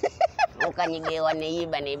okanyigeewa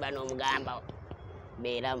neyiba n'omugamba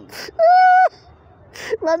beeramu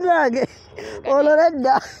bannange olwo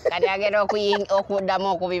nedda kati agenda okuddamu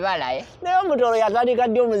okubibala naye Mutooro yatandika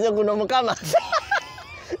ddi omuze guno mukama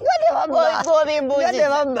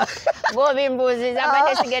bw'obimbuuziza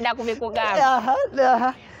badde sigenda kubikugamba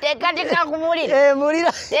kati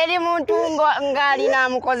kakubulira teri muntu ng'alina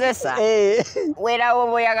amukozesa weerawo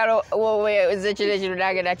bw'oyagala kino ekiro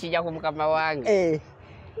nagenda kijja ku mukama wange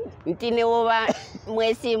nti newoba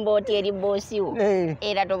mwesimba oti eri boosiwo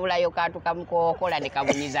era tobulayo kantu kamukokola ne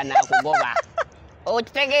kabunyiza n'akugoba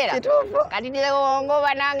okitegeera kati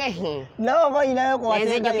ngoba nange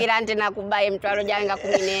nenzijukira nti nakubayo emitwalo gyange nga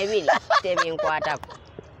 12 tebinkwatako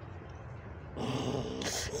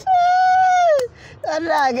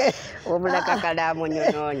Anage obula kakalaamu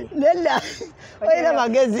nyonoonyi nedda oyina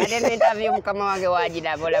magezi ate n'interview mukama wange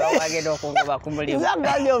wagiraba olaba wagenda okungoba ku mulimu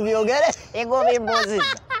zagambye obyogere ego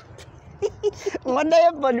bimbuuziza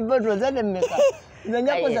ngondayo bodibodro zane mmeka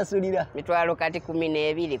nzanja kusasulira mitwalo kati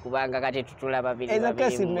 12 kubanga kati tutula babiri ezo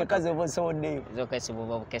kesi mmeka zobosoddeyo ezo kesi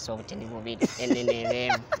bukesi obutini bubiri enene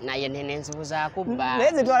eremu naye nene nzibuza kubba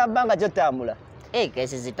naye zitwala bbanga kyotambula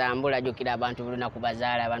kesi zitambula jukira abantu bulina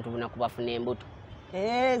kubazaala abantu bulina kubafuna embuto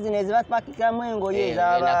zino ezibapakikamu engoye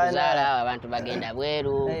ez'abaana abantu bagenda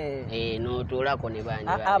bweru n'otuulako ne bandi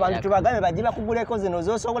abantu tubagambe bajje bakuguleko zino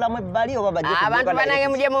zosobolamu ebbali oba bajje abantu banange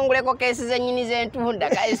mujye munguleko kesi zennyini z'entunda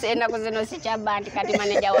kale ennaku zino sikyabba nti kati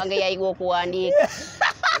maneja wange yayiga okuwandiika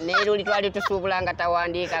neeruli twali tusuubula nga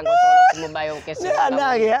tawandiika ng'osobola okumubayo obukesi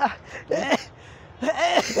nange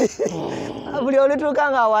buli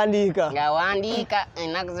olutuuka ng'awandiika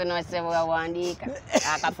ennaku zino sebo awandiika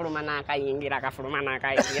akafuluma n'akayingira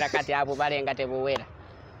kati abo balenga tebuwera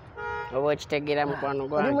oba okitegeera mukwano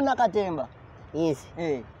gwange oli munnakatemba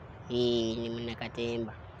nze ni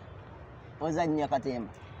munnakatemba ozannya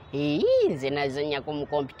katemba nze nazannyako mu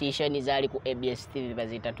competition zaali ku ABS TV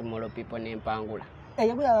baziyita Tomorrow People n'empangula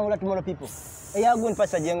yakuyabangula Tomorrow People eyagwe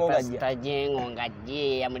Pastor Jengo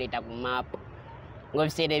ngajje yamuleeta ku maapu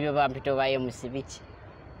ng'obiseera ebyo bampita obayo musibiki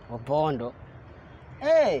obondo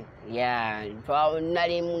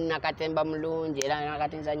nali nakatemba mulungi era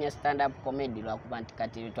nakati nzanya stand up comedy lwakuba nti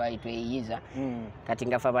kati twali tweyiyiza kati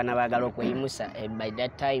ngafe abaana baagala okweyimusa by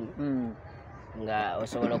that time nga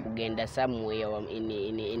osobola okugenda somewhere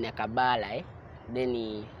in a kabala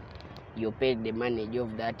then you paid the manage of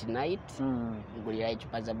that night ngulira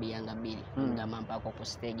ecupa za biyanga 2 nga mampako ku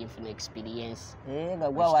stage nfuna experience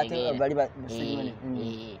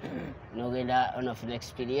nogenda onofuna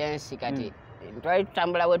experience kati twali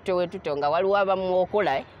tutambula wetu nga waliwo abamu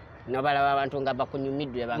okola Nabalaba abantu nga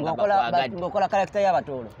bakunyumiddwe banga bakwagadde. Ngokola character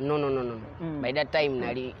y'abatoolo. No. By that time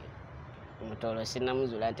nali Mutooro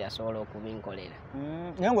sinamuzula nti asobola okubinkolera.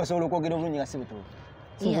 Naye ng'osobola okwogera obulungi nga si butoolo.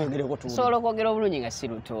 Sobola okwogera obulungi nga si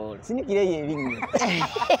lutoolo. Sinikireyo ebinnyo.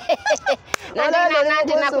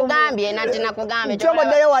 Nanti nakugambye.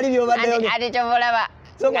 Kyobaddeyo wali byobaddeyo. Ate kyovolaba.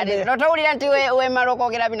 Lotowulira nti wemala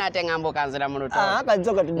okwogera bino ate nga mbukanzira mu lutoolo.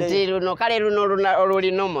 Kazoka tudde. Nti luno kale luno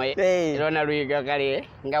olulinomo lwona luyiga kale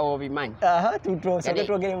nga wobimanyi.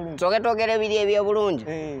 Tusoke twogere biri ebyobulungi.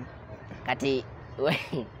 Kati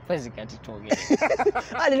Pwezi kati twogere.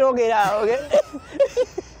 Ali twogera, okay.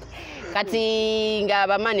 Kati nga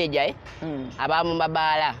aba manager abamu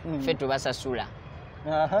babaala ffe tubasasula.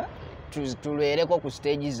 Tulwereko ku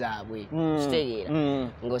stage zaabwe. Kitegeera.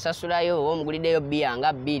 Ng'osasulayo omuguliddeyo bbiya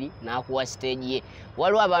nga 2 n'akuwa stage ye.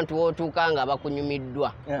 Waliwo abantu wootuuka nga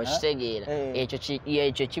bakunyumiddwa. Okitegeera.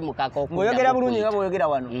 Ekyo kimukaka okudda. Ng'oyogera bulungi nga bw'oyogera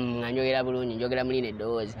wano. Nga njogera bulungi, njogera mulina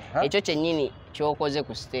eddoboozi. Ekyo kyennyini ky'okoze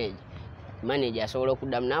ku stage. Manager asobola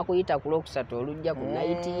okuddamu n'akuyita ku Lwokusatu olujja ku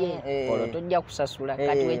night ye. Olwo tojja kusasula.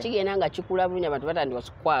 Kati wekigenda nga kikula bulungi abantu batandika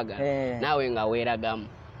okukwagala. Naawe nga weeragamu.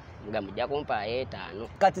 Nga mujja kumpaayo 5.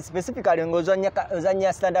 Kati specifically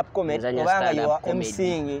ng'ozannya stand-up comedy obanga you are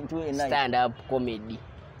emceeing into a night. Stand-up comedy.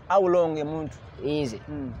 How long emuntu?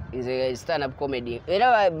 Nze stand-up comedy.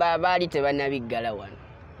 Era baali tebannabiggala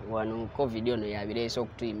wano COVID ono yabireese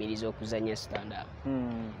okutuyimiriza okuzannya stand-up.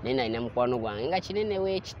 Naye nalina mukwano gwange nga kinene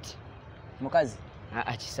weekiti. Mukazi?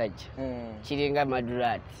 Kisajja. Kiringa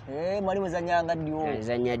madurati. Mwali muzannyanga ddyo.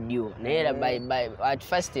 Nazannya ddyo. Naye at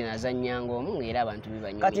first nazannyanga omu ng'era abantu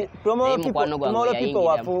bibanyumira. Kati Tomorrow People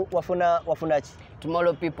wafuna ki?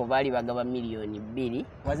 Tomorrow People baali bagaba million 2.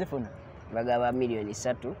 Wazifuna? Bagaba million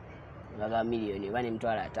 3. Bagaba million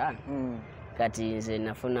 4.5. Kati nze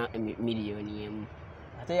nafuna million 1.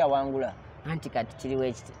 Ate yawangula? Anti kati kiriwo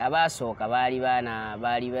ekiti. Abaasooka baali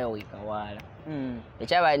bawika waala.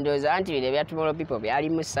 Ekyaba ndowooza anti bino ebya Tomorrow People byali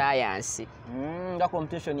mu science. Nga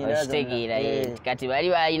competition yendaza. Okitegeera kati baali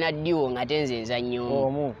balina ddiwo nga tenze nzannyo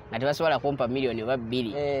omu. Nga tebasobola kumpa million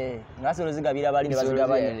 2. Ngasobola zigabira bali ne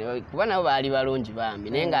bazigabanya. Kuba nabo baali balungi bambi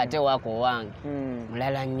naye ng'ate waako wange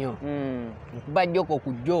mulala nnyo. Nkuba jjoko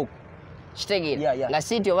ku jjoko. Kitegeera nga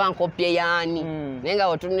si nti oba nkopye yaani. Naye nga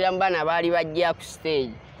otunulira mu baana baali bajja ku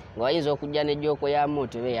stage. Ng'oyinza okujja n'ejjooko ya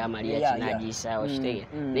moto ebe yamaliya kinagiyisaawo kitegeera.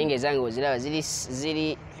 Naye ng'ezange oziraba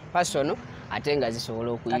ziri personal ate nga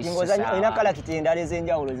zisobola okuyisisa. Kati ng'olina kalakiti endala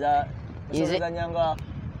ez'enjawulo zozanyanga.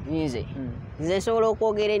 Nze nsobola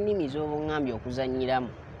okwogera ennimi z'obuŋŋambye okuzannyiramu.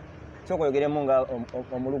 Sooka oyogeremu nga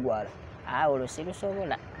omulugwala. Olwo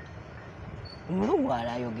sirusobola.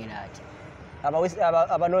 Omulugwala ayogera ati.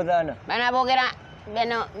 Abanozaana. Bana boogera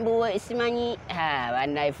beno mbuwe simanyi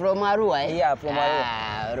bannaye from Arua. From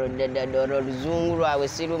Arua. Oluzungu lwabwe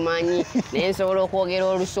sirumanyi naye nsobola okwogera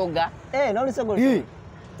olusoga. N'olusoga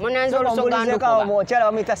munanze olusoga ndukuba. Omukyala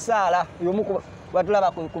bamuyita Saala y'omu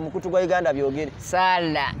batulaba ku mukutu gwa Uganda byogere.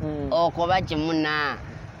 Saala okoba kimuna.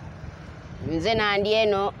 Nze nandi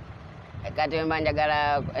eno kati mba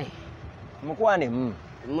njagala mukwane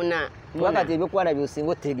muna wakati ebikwana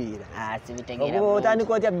by'osinga otegeera. Sibitegeera.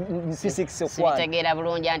 Otandika otya C6 okwana? Sibitegeera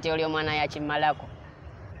bulungi anti oli omwana yakimalako.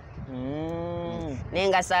 Naye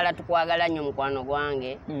nga Saala tukwagala nnyo mukwano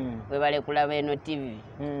gwange. Webale kulaba eno TV.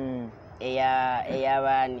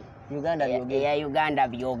 Eyabaani? Eya Uganda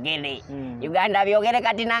byogere. Uganda byogere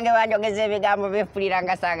kati nange banjogeza ebigambo befulira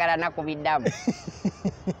nga saagala nakubiddamu.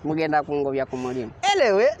 Mugenda kungobya ku mulimu.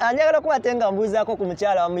 Anyway, njagala kukwate nga mbuuzaako ku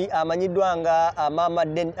mukyala amanyiddwa nga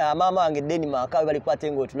maama wange Denmark we bali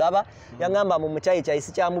kwate ng'otulaba. Yangamba mu mukyayi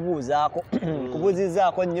kyayisi kyamubuuzaako.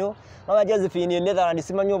 Kubuuzizaako nnyo. Mama Josephine Netherlands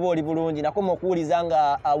simanyi oba oli bulungi nakoma okuwuliza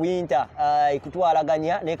nga winter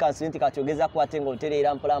ikutwalaganya naye kansi nti kakyogeza kwate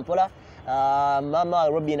ng'otereera mpolampola. Mama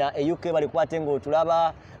Robina UK bali kwate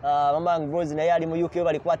ng'otulaba. Mama Emboozi naye ali mu UK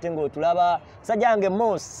bali kwate ng'otulaba. Sajjange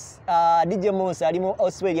Moss DJ Moss ali mu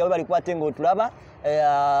Australia we bali kwate ng'otulaba.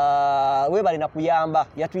 We bali nakuyamba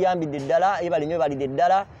yatuyambidde ddala ye bali nnyo balidde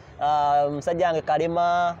ddala. Musajjange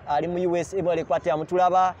Kalema ali mu USA bali kwate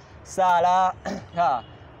amutulaba. Saala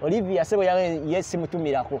Olivia sebo yange yesi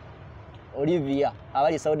mutumirako. Olivia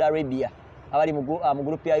abali Saudi Arabia abali mu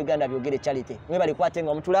group ya Uganda byogere charity. Mwe bali kwate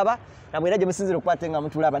nga mutulaba na mweraje musinzire kwate nga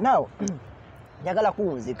mutulaba. Nao njagala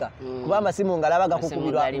kuwunzika kuba amasimu ngalabaga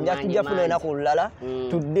kukubirwa njatujja funa enako olulala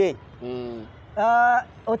today.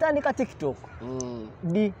 Otandika TikTok.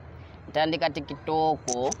 Ntandika TikTok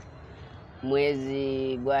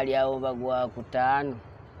mwezi gwali awo bagwa ku 5.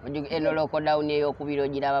 Eno lockdown ey'okubiri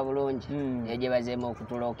ogiraba bulungi. Eje bazeemu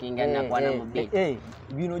okutulookinga nakwana mu bit.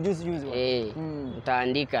 Bino juzi.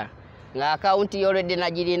 Ntandika. nga account already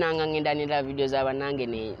najirina nga ngenda nira video z'abanange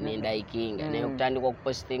nendayikinga naye okutandika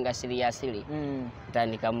okupostinga seriously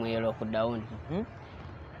ntandika mu lockdown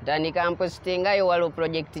ntandika mpostingayo waliwo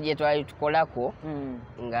project gye twali tukolako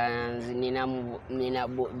nga nina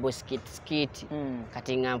buskit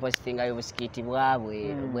kati nga mpostingayo buskiti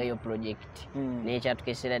bweyo project naye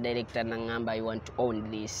kyatukesera director nangamba you want to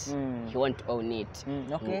own this he want to own it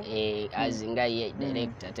as nga ye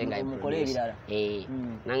director ate nga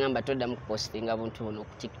nangamba todda mu kupostinga buntu buno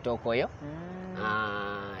ku TikTok oyo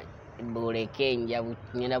buleke nja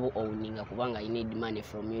ngenda bu owninga kubanga I need money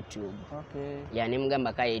from YouTube. Yani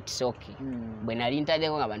mugamba kale it's okay. Bwe nali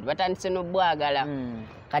ntadeko nga abantu batandise n'obwagala.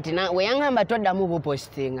 Kati we yangamba todda mu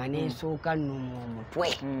postinga nesooka n'omutwe.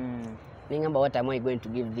 Ningamba what am I going to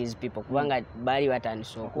give these people kubanga bali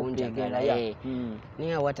batandise okunjagala.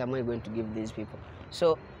 Ninga what am I going to give these people.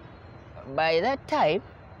 So by that time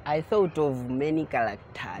I thought of many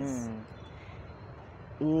characters.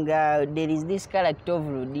 Nga there is this character of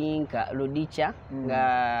Ludicha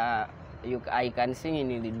nga I can sing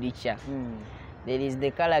in Ludicha. There is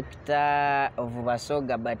the character of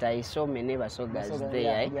Basoga, but I saw many Basogas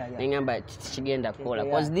there. Ningamba chigenda kola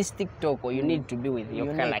because this TikTok you need to be with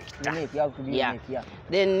your character. You have to be unique,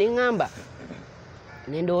 Then ningamba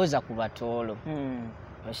nendoza ku Batolo.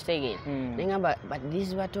 Ostege ningamba but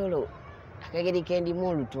this Batolo akageri kendi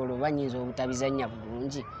mu Lutolo banyinza obutabizanya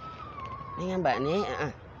bulungi. Ningamba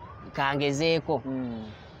kangezeeko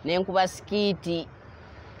nenkuba skiti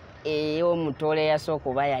eyo mutole yasooka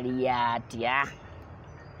oba yali yatya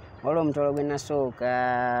olwo omutolo gwe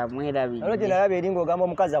nasooka mwerabidde olwo gyonalaba eri ng'ogamba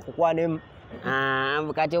omukazi akukwanemu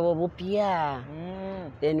kati obwo bupya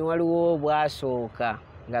then waliwo bwasooka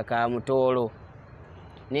nga ka mutolo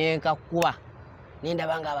nenkakuba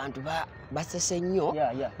nendaba nga abantu basese nnyo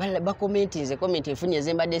bakomentinze komenti enfunye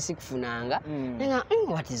zembadde sikufunanga nenga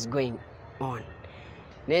what is going on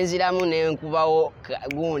nenziramu nenkubawo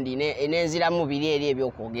gundi nenziramu biri eri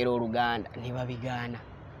ebyokwogera Oluganda ne babigaana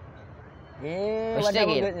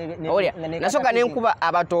nasoka nenkuba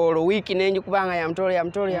Abatoolo wiiki nenjikubanga ya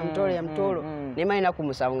Mutooro nemalina ku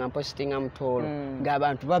musanvu nga mpostinga Mutooro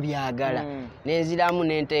ng'abantu babyagala nenziramu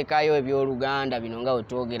nenteekayo eby'Oluganda bino nga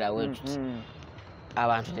wetwogera wetuti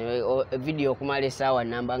abantu video okumala essaawa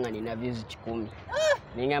namba nga nina views 10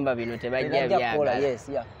 ningamba bino tebajja byagala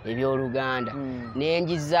eby'Oluganda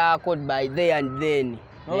nenjizaako by there and then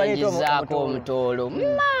nenjizaako Omutoolo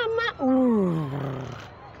mama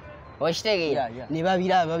okitegeera ne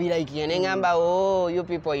babirayikinga nengamba oh you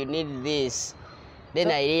people you need this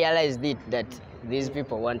then I realized that these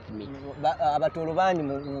people want me. Abatoolo bangi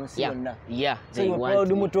mu nsi yonna. So you proud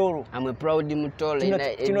Mutooro. I'm a proud Mutooro.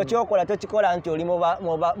 Kino kyokola tokikola nti oli mu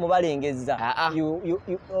balengezza.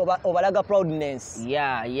 Obalaga proudness.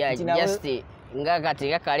 Just nga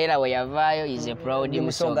kati Kalera we yavaayo is a proud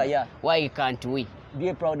Musoga. Why can't we? Be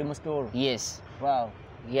a proud Mutooro. Yes. Wow.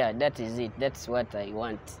 Yeah, that is it. That's what I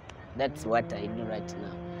want. That's what I do right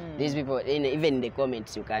now. These people, even in the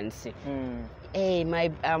comments you can see. Hey,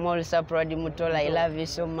 I'm also proud Mutooro. I love you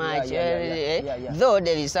so much. Though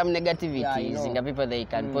there is some negativities in the people they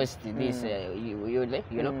can post this,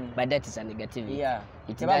 you know, but that is a negativity.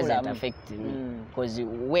 It doesn't affect me because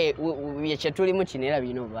we chatuli muchinera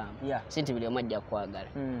bino bam. Sinti bili omajja kwagala.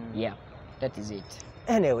 That is it.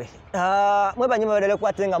 Anyway, mwebanyuma badale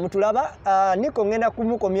kwatenga mutulaba Nico ngenda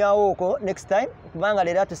kumukomyawo oko next time kubanga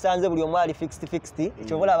lera tusanze buli omwali fixed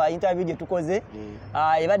ekyobola ba interview gye tukoze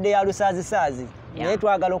ebadde ya lusazi naye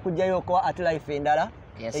twagala okujjayo oko at life endala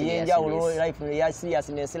eyenjawulo life ya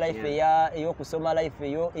seriousness life ya eyokusoma life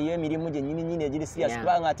ey'emirimu gye nyini egiri serious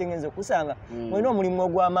kubanga ate ngenze okusanga mwena omulimu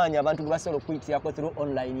ogw'amaanyi abantu gwe basobola okuyitirako through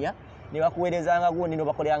online ne bakuweerezanga gundi no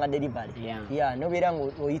bakoleranga delivery nobeera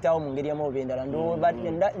ng'oyitawo mu ngeri emu oba endala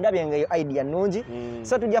ndabye nga idea nnungi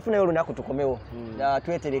so tujja funayo olunaku tukomewo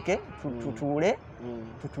twetereke tutuule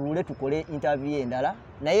tukole interview endala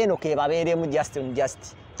naye eno kebabeeremu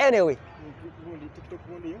just anyway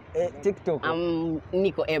TikTok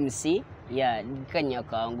Nico MC kanya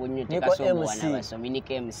kangu nnyo tekasomwa n'abasomi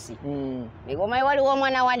Nico MC ngoma waliwo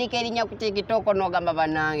omwana wandika erinnya ku TikTok n'ogamba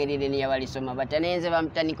bannange liri niye balisoma batanenze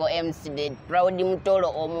bamuta Nico MC the proud Mutooro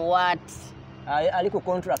omuwati ali ku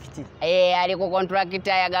contract ali ku contract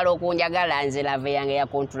ayagala okunjagala nze lave yange ya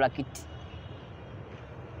contract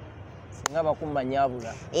singa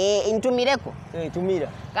bakummanyabula ntumireko tumira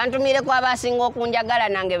kantumireko abasinga okunjagala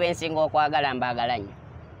nange bensinga okwagala mbagala nnyo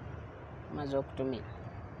maze okutumira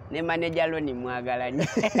ne manager lo ni mwagala nnyo